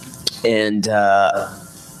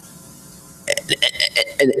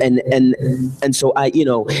so I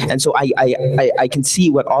can see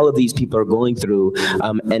what all of these people are going through,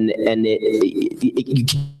 and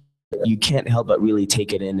you can't help but really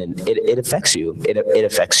take it in, and it affects you. It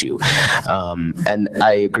affects you. And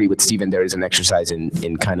I agree with Stephen. There is an exercise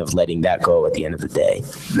in kind of letting that go at the end of the day.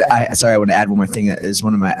 I want to add one more thing. Is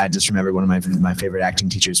I just remembered one of my favorite acting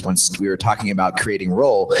teachers. Once we were talking about creating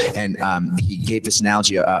role, and he gave this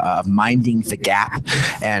analogy of minding the gap,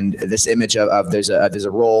 and this image of there's a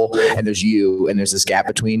role, and there's you, and there's this gap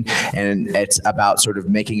between, and it's about sort of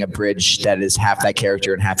making a bridge that is half that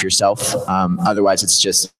character and half yourself. Otherwise, it's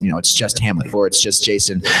just it's just Hamlet, or it's just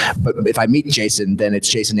Jason. But if I meet Jason, then it's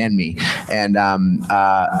Jason and me. And there's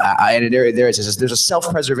a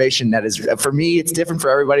self-preservation that is, for me, it's different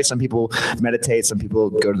for everybody. Some people meditate, some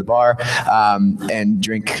people go to the bar and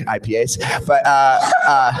drink IPAs.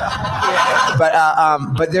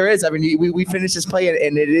 But there is. I mean, we finished this play,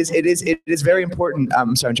 and it is very important.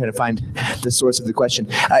 Sorry, I'm trying to find the source of the question.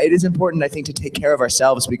 It is important, I think, to take care of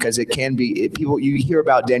ourselves, because it can be people. You hear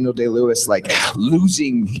about Daniel Day-Lewis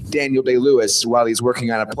losing Daniel Day-Lewis while he's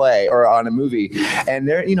working on a play or on a movie, and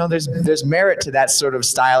there's merit to that sort of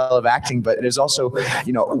style of acting, but there's also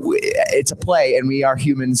it's a play, and we are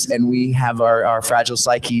humans, and we have our fragile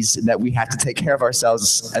psyches that we have to take care of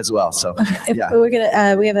ourselves as well. So yeah, we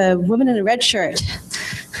have a woman in a red shirt.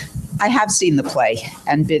 I have seen the play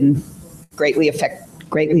and been greatly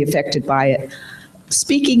affected by it.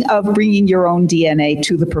 Speaking of bringing your own DNA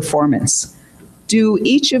to the performance, do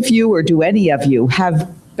each of you, or do any of you,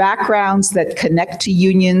 have backgrounds that connect to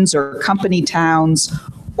unions or company towns,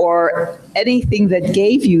 or anything that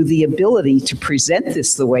gave you the ability to present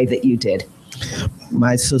this the way that you did?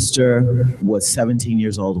 My sister was 17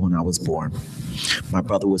 years old when I was born. My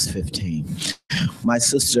brother was 15. My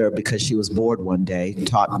sister, because she was bored one day,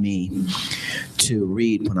 taught me to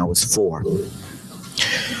read when I was 4.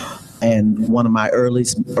 And one of my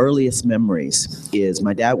earliest memories is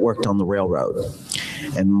my dad worked on the railroad.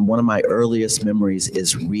 And one of my earliest memories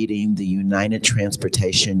is reading the United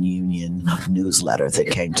Transportation Union newsletter that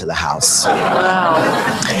came to the house. Wow.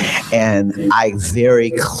 And I very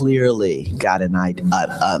clearly got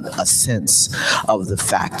a sense of the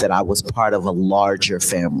fact that I was part of a larger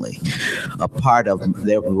family,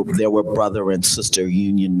 there were brother and sister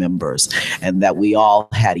union members, and that we all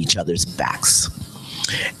had each other's backs.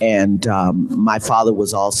 And my father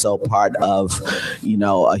was also part of,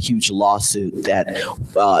 a huge lawsuit that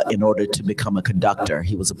in order to become a conductor,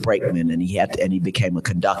 he was a brakeman, and he became a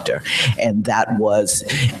conductor. And that was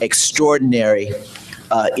extraordinary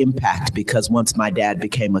impact, because once my dad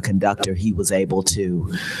became a conductor, he was able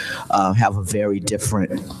to have a very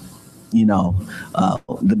different we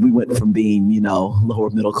went from being, lower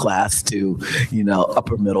middle class to,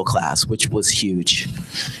 upper middle class, which was huge.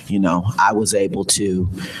 I was able to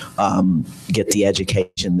get the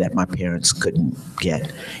education that my parents couldn't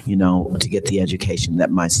get, to get the education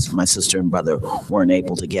that my sister and brother weren't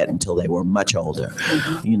able to get until they were much older.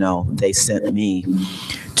 They sent me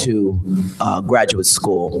to graduate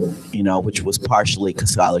school, which was partially a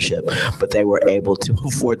scholarship, but they were able to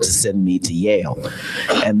afford to send me to Yale.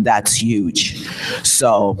 And that's huge.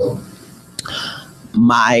 So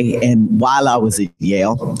while I was at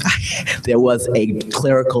Yale, there was a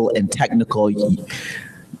clerical and technical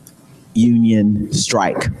union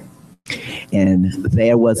strike. And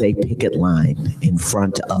there was a picket line in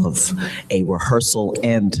front of a rehearsal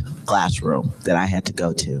and classroom that I had to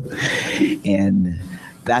go to. And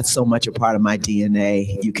that's so much a part of my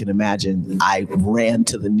DNA. You can imagine I ran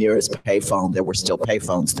to the nearest payphone. There were still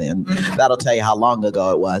payphones then. That'll tell you how long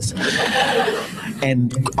ago it was.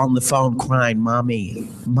 And on the phone crying, Mommy,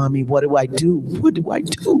 what do I do? What do I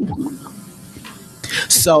do?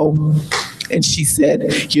 So, and she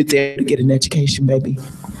said, you're there to get an education, baby.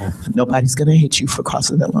 Nobody's gonna hit you for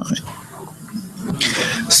crossing that line.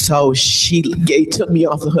 So she took me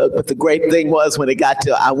off the hook. But the great thing was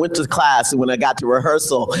I went to class, and when I got to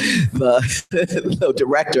rehearsal, the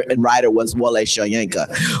director and writer was Wole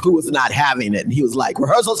Soyinka, who was not having it. And he was like,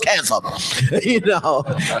 rehearsal's canceled. He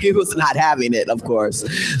was not having it, of course.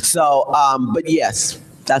 So, but yes,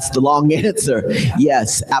 that's the long answer.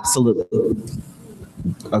 Yes, absolutely.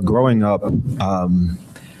 Growing up,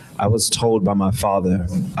 I was told by my father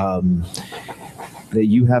that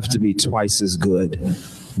you have to be twice as good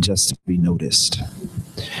just to be noticed.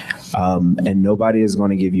 And nobody is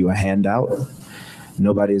going to give you a handout.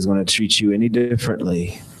 Nobody is going to treat you any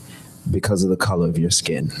differently because of the color of your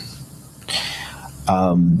skin.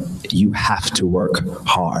 You have to work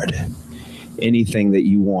hard. Anything that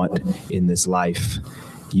you want in this life,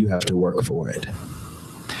 you have to work for it.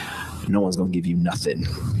 No one's going to give you nothing,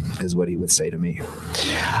 is what he would say to me.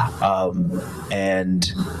 And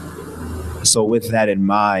so with that in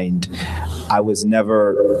mind, I was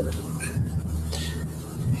never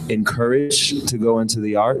encouraged to go into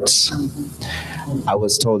the arts. I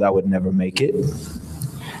was told I would never make it.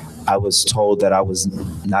 I was told that I was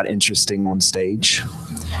not interesting on stage,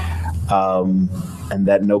 and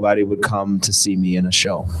that nobody would come to see me in a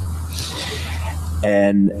show.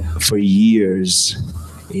 And for years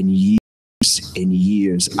and years,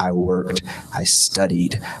 I worked, I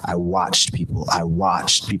studied, I watched people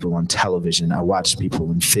on television, I watched people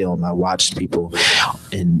in film, I watched people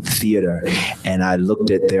in theater, and I looked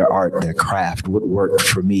at their art, their craft, what worked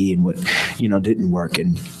for me and what, didn't work.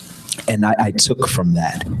 And I took from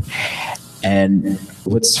that. And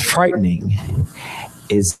what's frightening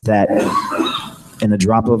is that in a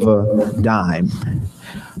drop of a dime,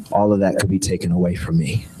 all of that could be taken away from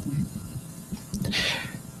me.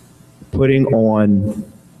 Putting on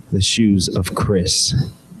the shoes of Chris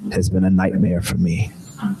has been a nightmare for me,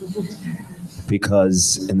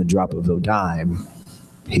 because in the drop of a dime,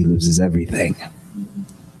 he loses everything.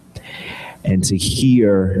 And to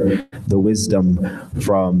hear the wisdom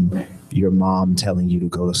from your mom telling you to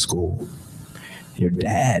go to school, your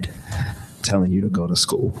dad telling you to go to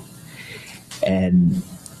school, and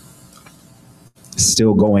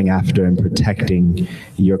still going after and protecting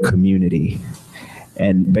your community,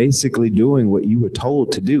 and basically doing what you were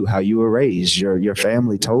told to do, how you were raised. Your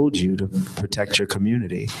family told you to protect your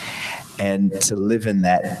community, and to live in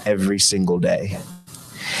that every single day,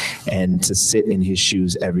 and to sit in his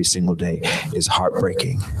shoes every single day is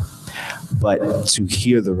heartbreaking. But to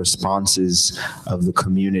hear the responses of the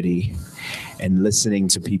community and listening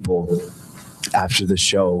to people after the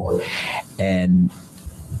show, and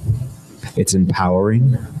it's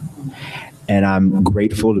empowering. And I'm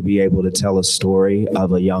grateful to be able to tell a story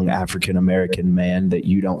of a young African-American man that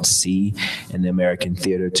you don't see in the American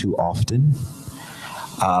theater too often.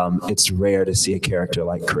 It's rare to see a character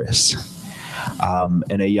like Chris.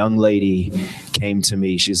 And a young lady came to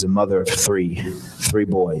me. She's a mother of three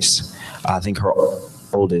boys. I think her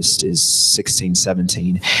oldest is 16,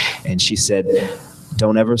 17. And she said,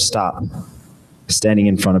 don't ever stop standing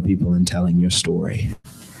in front of people and telling your story.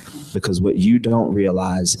 Because what you don't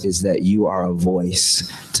realize is that you are a voice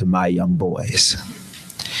to my young boys.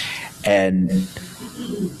 And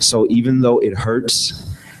so even though it hurts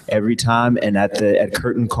every time, and at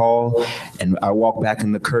curtain call, and I walk back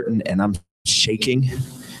in the curtain and I'm shaking,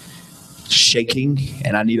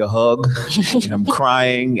 and I need a hug, and I'm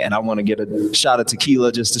crying, and I want to get a shot of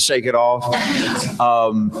tequila just to shake it off,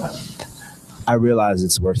 I realize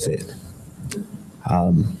it's worth it.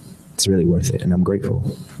 It's really worth it, and I'm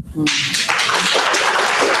grateful.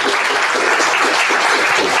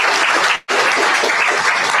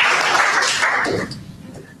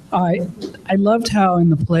 I loved how in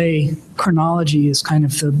the play chronology is kind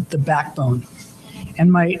of the backbone.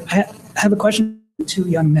 And I have a question to two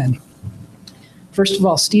young men. First of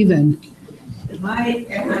all, Stephen.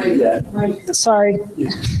 Sorry.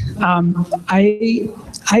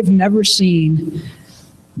 I've never seen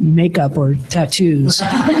makeup or tattoos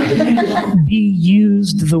be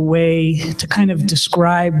used the way to kind of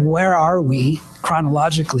describe where are we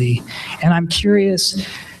chronologically. And I'm curious,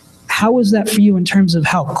 how was that for you in terms of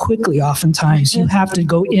how quickly oftentimes you have to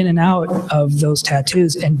go in and out of those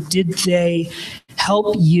tattoos? And did they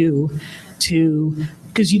help you to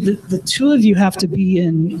because the two of you have to be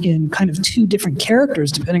in kind of two different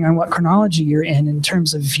characters depending on what chronology you're in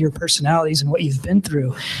terms of your personalities and what you've been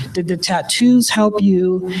through. Did the tattoos help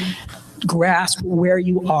you grasp where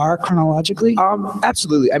you are chronologically?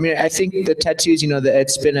 Absolutely. I mean, I think the tattoos,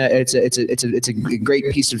 it's been it's a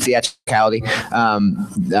great piece of theatricality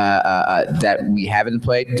that we have in the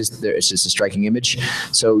play. It's just a striking image.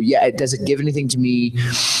 So yeah, does it give anything to me?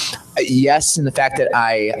 Yes, in the fact that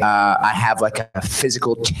I have like a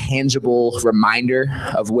physical, tangible reminder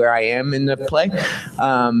of where I am in the play.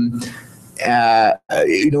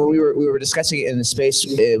 When we were discussing it in the space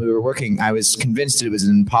we were working, I was convinced it was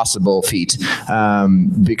an impossible feat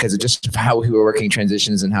because of just how we were working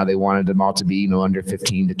transitions and how they wanted them all to be, under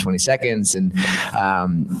 15 to 20 seconds. And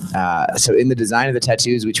so in the design of the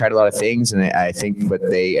tattoos, we tried a lot of things, and I think what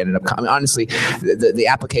they ended up, honestly, the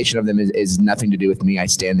application of them is nothing to do with me. I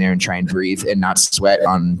stand there and try and breathe and not sweat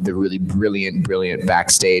on the really brilliant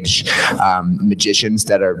backstage magicians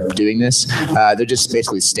that are doing this. They're just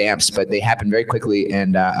basically stamps, but they happen very quickly,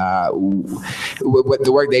 and what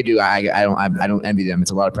the work they do, I don't envy them.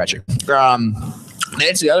 It's a lot of pressure. To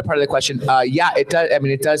answer the other part of the question, yeah, it does. I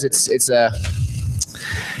mean, it does. It's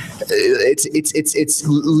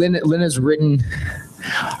Lynn has written.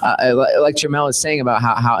 Like Jamel is saying about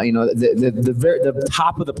how the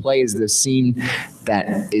top of the play is the scene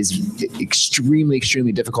that is extremely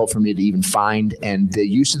difficult for me to even find, and the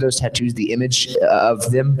use of those tattoos, the image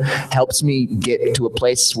of them, helps me get to a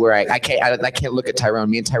place where I can't look at Tyrone.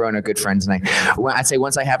 Me and Tyrone are good friends, and I say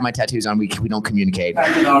once I have my tattoos on, we don't communicate.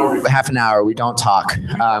 Half an hour, we don't talk.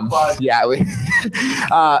 Yeah,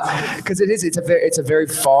 because it's a very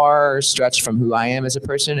far stretch from who I am as a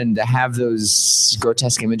person, and to have those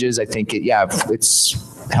grotesque images, I think it's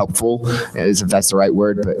helpful, if that's the right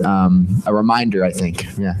word, but a reminder, I think.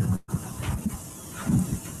 Yeah.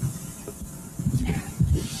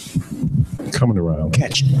 Coming around.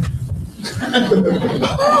 Catch.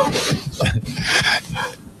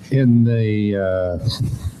 In the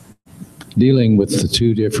dealing with the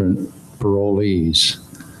two different parolees,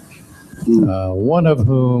 one of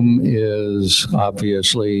whom is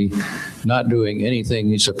obviously not doing anything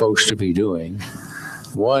he's supposed to be doing.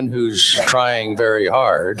 One who's trying very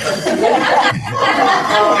hard,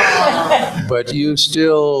 but you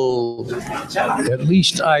still, at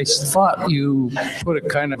least I thought you put a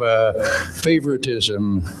kind of a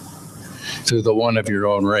favoritism to the one of your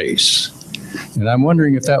own race. And I'm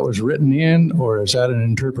wondering if that was written in, or is that an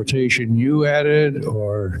interpretation you added,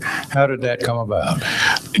 or how did that come about?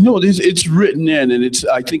 No, it's written in, and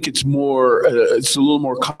I think it's more, it's a little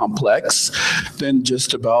more complex than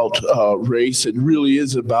just about race. It really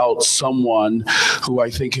is about someone who I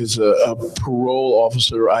think is a parole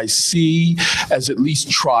officer I see as at least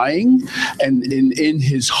trying, and in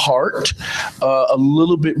his heart, a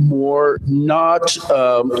little bit more, not,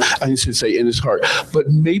 I should say in his heart, but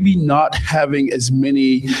maybe not having as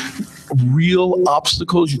many real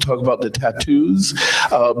obstacles. You talk about the tattoos,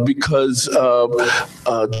 because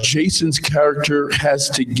Jason's character has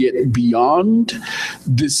to get beyond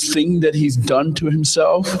this thing that he's done to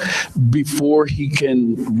himself before he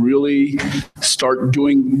can really start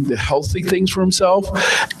doing the healthy things for himself.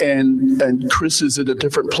 And Chris is at a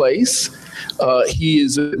different place. He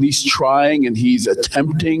is at least trying, and he's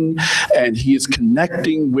attempting, and he is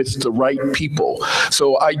connecting with the right people.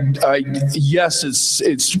 So yes,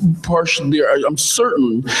 it's partially, I'm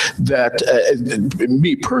certain that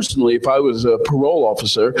me personally, if I was a parole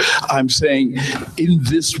officer, I'm saying in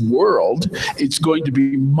this world, it's going to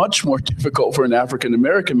be much more difficult for an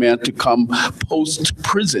African-American man to come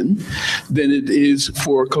post-prison than it is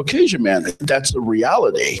for a Caucasian man. That's a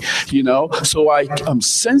reality, So I'm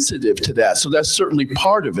sensitive to that. So that's certainly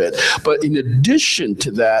part of it. But in addition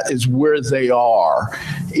to that is where they are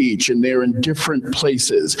each, and they're in different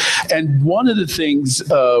places. And one of the things,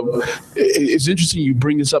 it's interesting you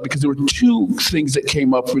bring this up, because there were two things that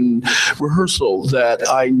came up in rehearsal that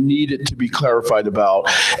I needed to be clarified about.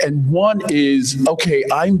 And one is, okay,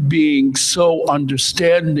 I'm being so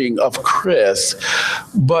understanding of Chris,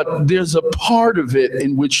 but there's a part of it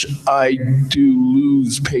in which I do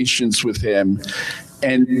lose patience with him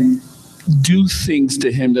and do things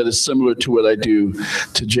to him that is similar to what I do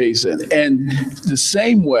to Jason. And the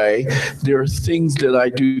same way, there are things that I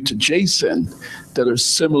do to Jason that are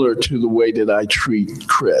similar to the way that I treat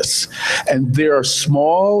Chris. And they are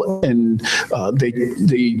small, and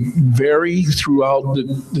they vary throughout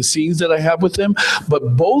the scenes that I have with them.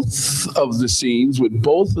 But both of the scenes with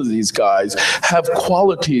both of these guys have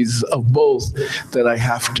qualities of both that I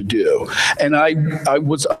have to do. And I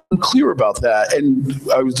was unclear about that. And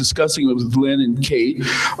I was discussing it with Lynn and Kate,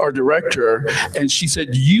 our director, and she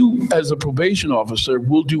said, you as a probation officer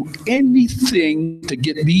will do anything to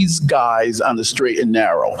get these guys on the straight and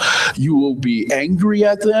narrow. You will be angry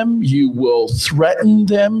at them. You will threaten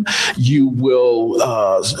them. You will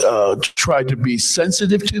try to be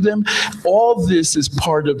sensitive to them. All this is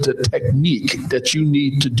part of the technique that you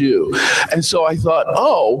need to do. And so I thought,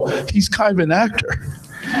 oh, he's kind of an actor.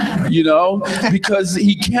 Because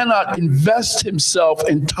he cannot invest himself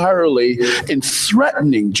entirely in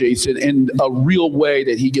threatening Jason in a real way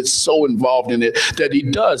that he gets so involved in it that he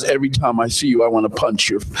does. Every time I see you, I want to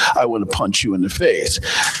punch you in the face.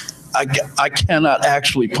 I cannot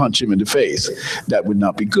actually punch him in the face. That would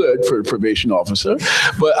not be good for a probation officer,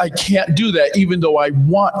 but I can't do that even though I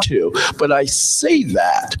want to. But I say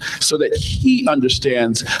that so that he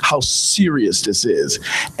understands how serious this is.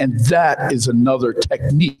 And that is another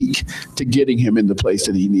technique to getting him in the place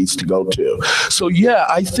that he needs to go to. So yeah,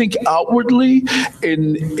 I think outwardly,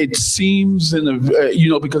 and it seems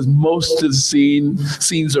because most of the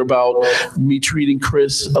scenes are about me treating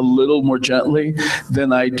Chris a little more gently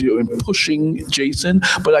than I do and pushing Jason,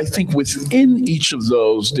 but I think within each of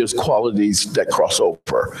those, there's qualities that cross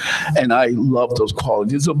over. And I love those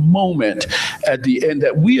qualities. There's a moment at the end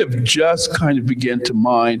that we have just kind of began to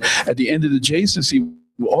mine at the end of the Jason scene.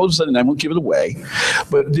 All of a sudden, I won't give it away,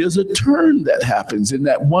 but there's a turn that happens in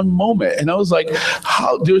that one moment. And I was like,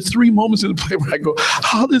 there are 3 moments in the play where I go,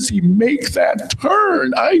 how does he make that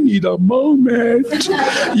turn? I need a moment,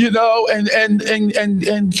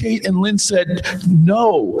 and Kate and Lynn said,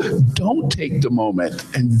 no, don't take the moment.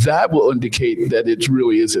 And that will indicate that it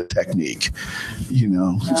really is a technique,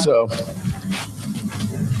 so.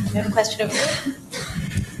 You have a question over here?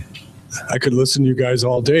 I could listen to you guys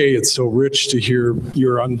all day. It's so rich to hear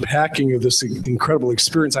your unpacking of this incredible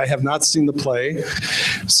experience. I have not seen the play.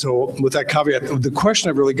 So with that caveat, the question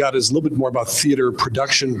I've really got is a little bit more about theater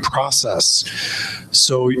production process.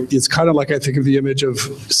 So it's kind of like I think of the image of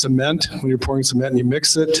cement. When you're pouring cement and you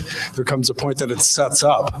mix it, there comes a point that it sets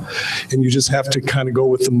up. And you just have to kind of go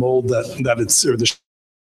with the mold that it's, or the.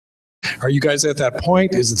 Are you guys at that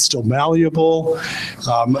point? Is it still malleable?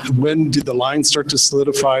 When did the lines start to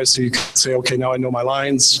solidify so you can say, okay, now I know my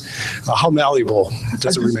lines? How malleable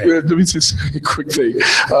does it remain? Let me just say a quick thing.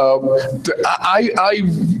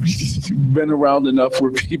 I've been around enough where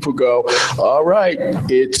people go, all right,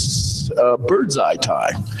 it's bird's eye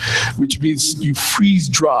time, which means you freeze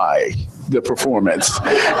dry the performance.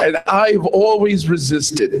 And I've always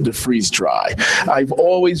resisted the freeze dry. I've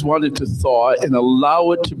always wanted to thaw and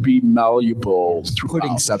allow it to be malleable throughout.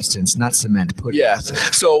 Pudding substance, not cement. Pudding. Yes.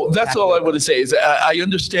 So that's all I want to say is I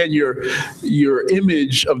understand your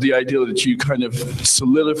image of the idea that you kind of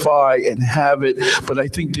solidify and have it, but I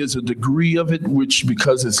think there's a degree of it which,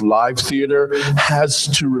 because it's live theater, has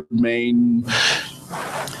to remain.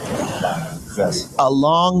 A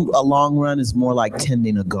long run is more like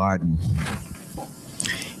tending a garden.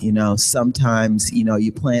 Sometimes,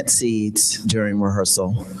 you plant seeds during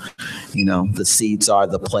rehearsal. The seeds are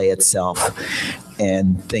the play itself.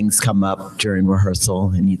 And things come up during rehearsal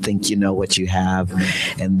and you think you know what you have.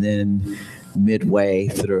 And then midway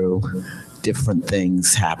through, different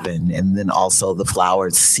things happen, and then also the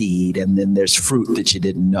flowers seed, and then there's fruit that you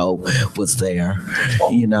didn't know was there,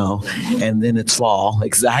 and then it's fall.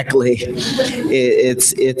 Exactly.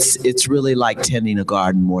 It's really like tending a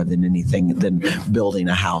garden more than anything than building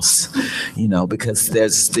a house, because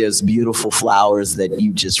there's beautiful flowers that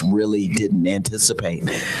you just really didn't anticipate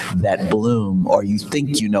that bloom, or you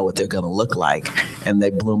think you know what they're going to look like, and they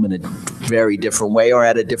bloom in a very different way or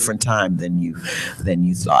at a different time than you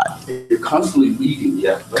thought. Constantly weeding,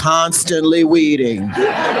 yeah. Constantly weeding.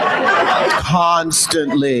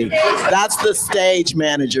 Constantly. That's the stage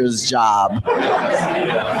manager's job.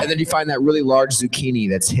 And then you find that really large zucchini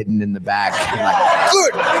that's hidden in the back. You're like,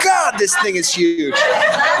 good God, this thing is huge.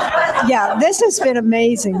 Yeah, this has been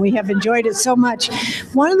amazing. We have enjoyed it so much.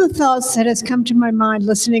 One of the thoughts that has come to my mind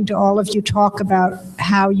listening to all of you talk about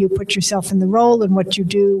how you put yourself in the role and what you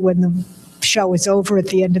do when the show is over at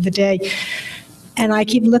the end of the day. And I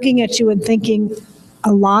keep looking at you and thinking,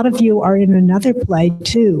 a lot of you are in another play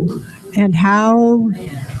too. And I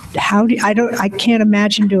can't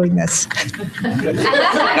imagine doing this.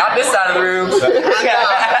 Not this side of the room.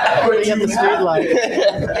 Putting in the street light.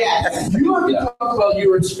 You want to talk about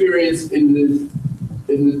your experience in the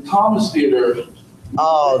in the Thomas Theater.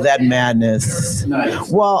 Oh, that madness. Nice.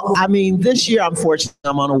 Well, I mean, this year, unfortunately,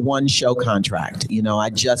 I'm on a one-show contract. You know, I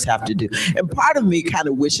just have to do. And part of me kind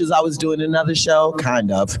of wishes I was doing another show, kind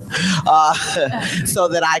of, so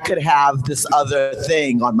that I could have this other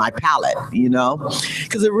thing on my palette, you know?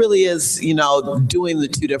 Because it really is, you know, doing the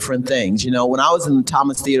two different things. You know, when I was in the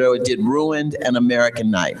Thomas Theater, I did Ruined and American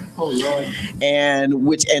Night. Oh, Lord.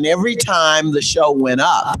 And every time the show went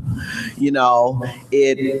up, you know,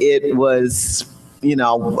 it was, you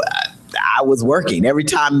know, I was working. Every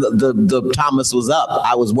time the Thomas was up,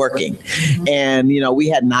 I was working. And, you know, we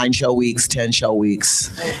had 9 show weeks, 10 show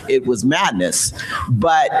weeks. It was madness.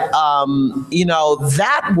 But, you know,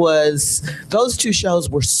 those 2 shows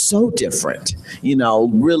were so different. You know,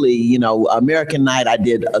 really, you know, American Night, I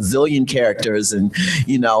did a zillion characters and,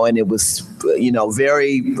 you know, and it was, you know,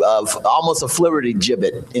 very, almost a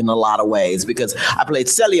flibbertigibbet in a lot of ways because I played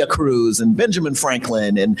Celia Cruz and Benjamin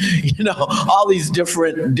Franklin and, you know, all these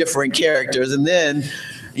different characters. And then,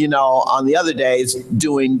 you know, on the other days,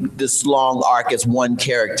 doing this long arc as one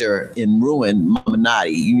character in Ruin, Mama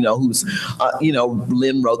Nadi, you know, who's, you know,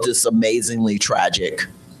 Lynn wrote this amazingly tragic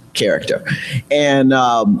character and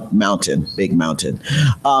Big Mountain.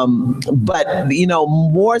 But, you know,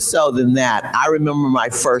 more so than that, I remember my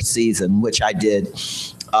first season, which I did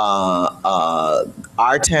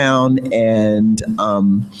Our Town and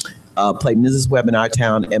played Mrs. Webb in Our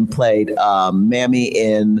Town and played Mammy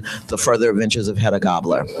in The Further Adventures of Hedda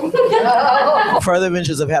Gabler. Further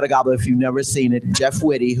Adventures of Hedda Gabler, if you've never seen it, Jeff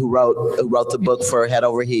Whitty, who wrote the book for Head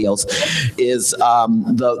Over Heels, is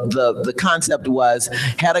the concept was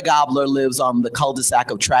Hedda Gabler lives on the cul-de-sac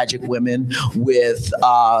of tragic women with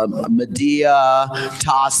Medea,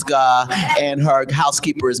 Tosca, and her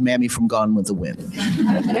housekeeper is Mammy from Gone with the Wind.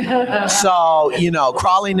 So, you know,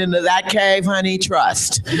 crawling into that cave, honey,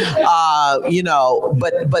 trust. You know,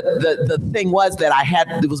 but the thing was that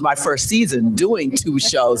it was my first season doing 2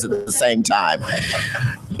 shows at the same time.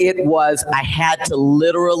 I had to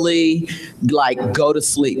literally like go to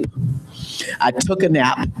sleep. I took a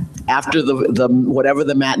nap after the whatever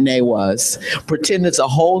the matinee was, pretend it's a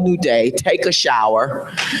whole new day, take a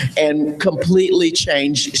shower, and completely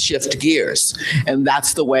shift gears. And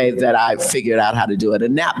that's the way that I figured out how to do it. A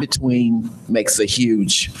nap between makes a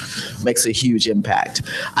huge impact.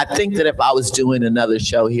 I think that if I was doing another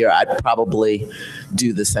show here, I'd probably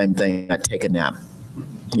do the same thing. I'd take a nap,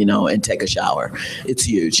 you know, and take a shower. It's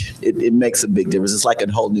huge. It makes a big difference. It's like a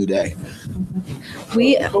whole new day.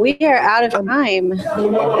 We are out of time.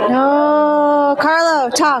 No, Carlo,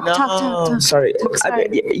 talk. Sorry.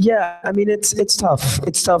 I mean, it's tough.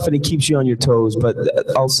 It's tough, and it keeps you on your toes. But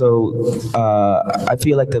also, I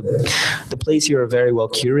feel like the plays here are very well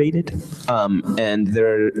curated, and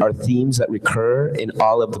there are themes that recur in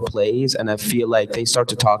all of the plays, and I feel like they start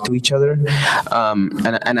to talk to each other.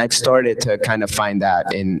 And I've started to kind of find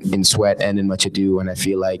that in Sweat and in Much Ado, and I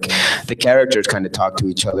feel like the characters kind of talk to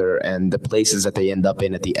each other, and the places that they end up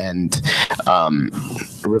in at the end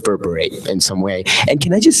reverberate in some way. And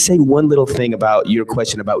can I just say one little thing about your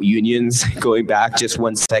question about unions, going back just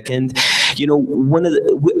 1 second? You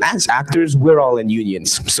know, as actors, we're all in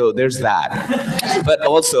unions, so there's that. But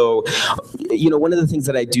also, you know, one of the things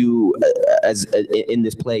that I do in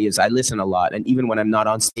this play is I listen a lot, and even when I'm not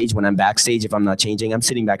on stage, when I'm backstage, if I'm not changing, I'm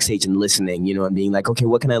sitting backstage and listening, you know, and being like, okay,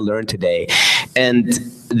 what can I learn today? And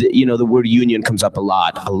you know, the word union comes up a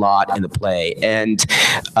lot in the play, and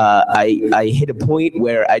I hit a point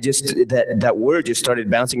where I just that word just started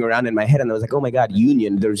bouncing around in my head, and I was like, oh my God,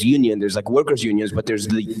 union. There's like workers' unions, but there's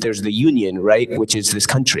the union, right, which is this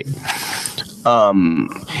country.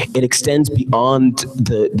 It extends beyond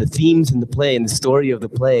the themes in the play and the story of the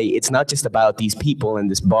play. It's not just about these people and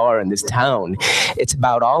this bar and this town. It's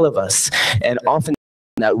about all of us, and often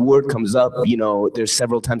that word comes up, you know, there's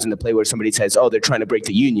several times in the play where somebody says, oh, they're trying to break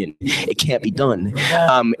the union. It can't be done.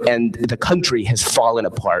 And the country has fallen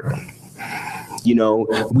apart. You know,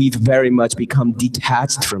 we've very much become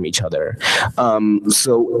detached from each other.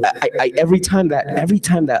 So every time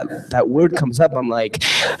that word comes up, I'm like,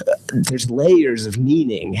 there's layers of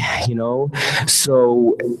meaning, you know?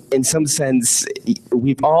 So in some sense,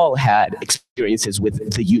 we've all had experiences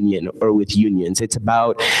with the union or with unions. It's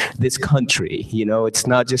about this country, you know? It's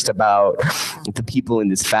not just about the people in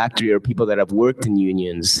this factory or people that have worked in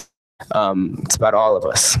unions. It's about all of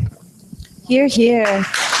us. Hear, hear.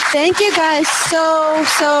 Thank you guys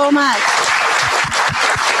so much.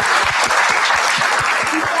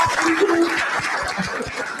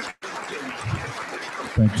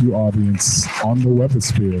 Thank you, audience on the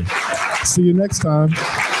Webosphere. See you next time.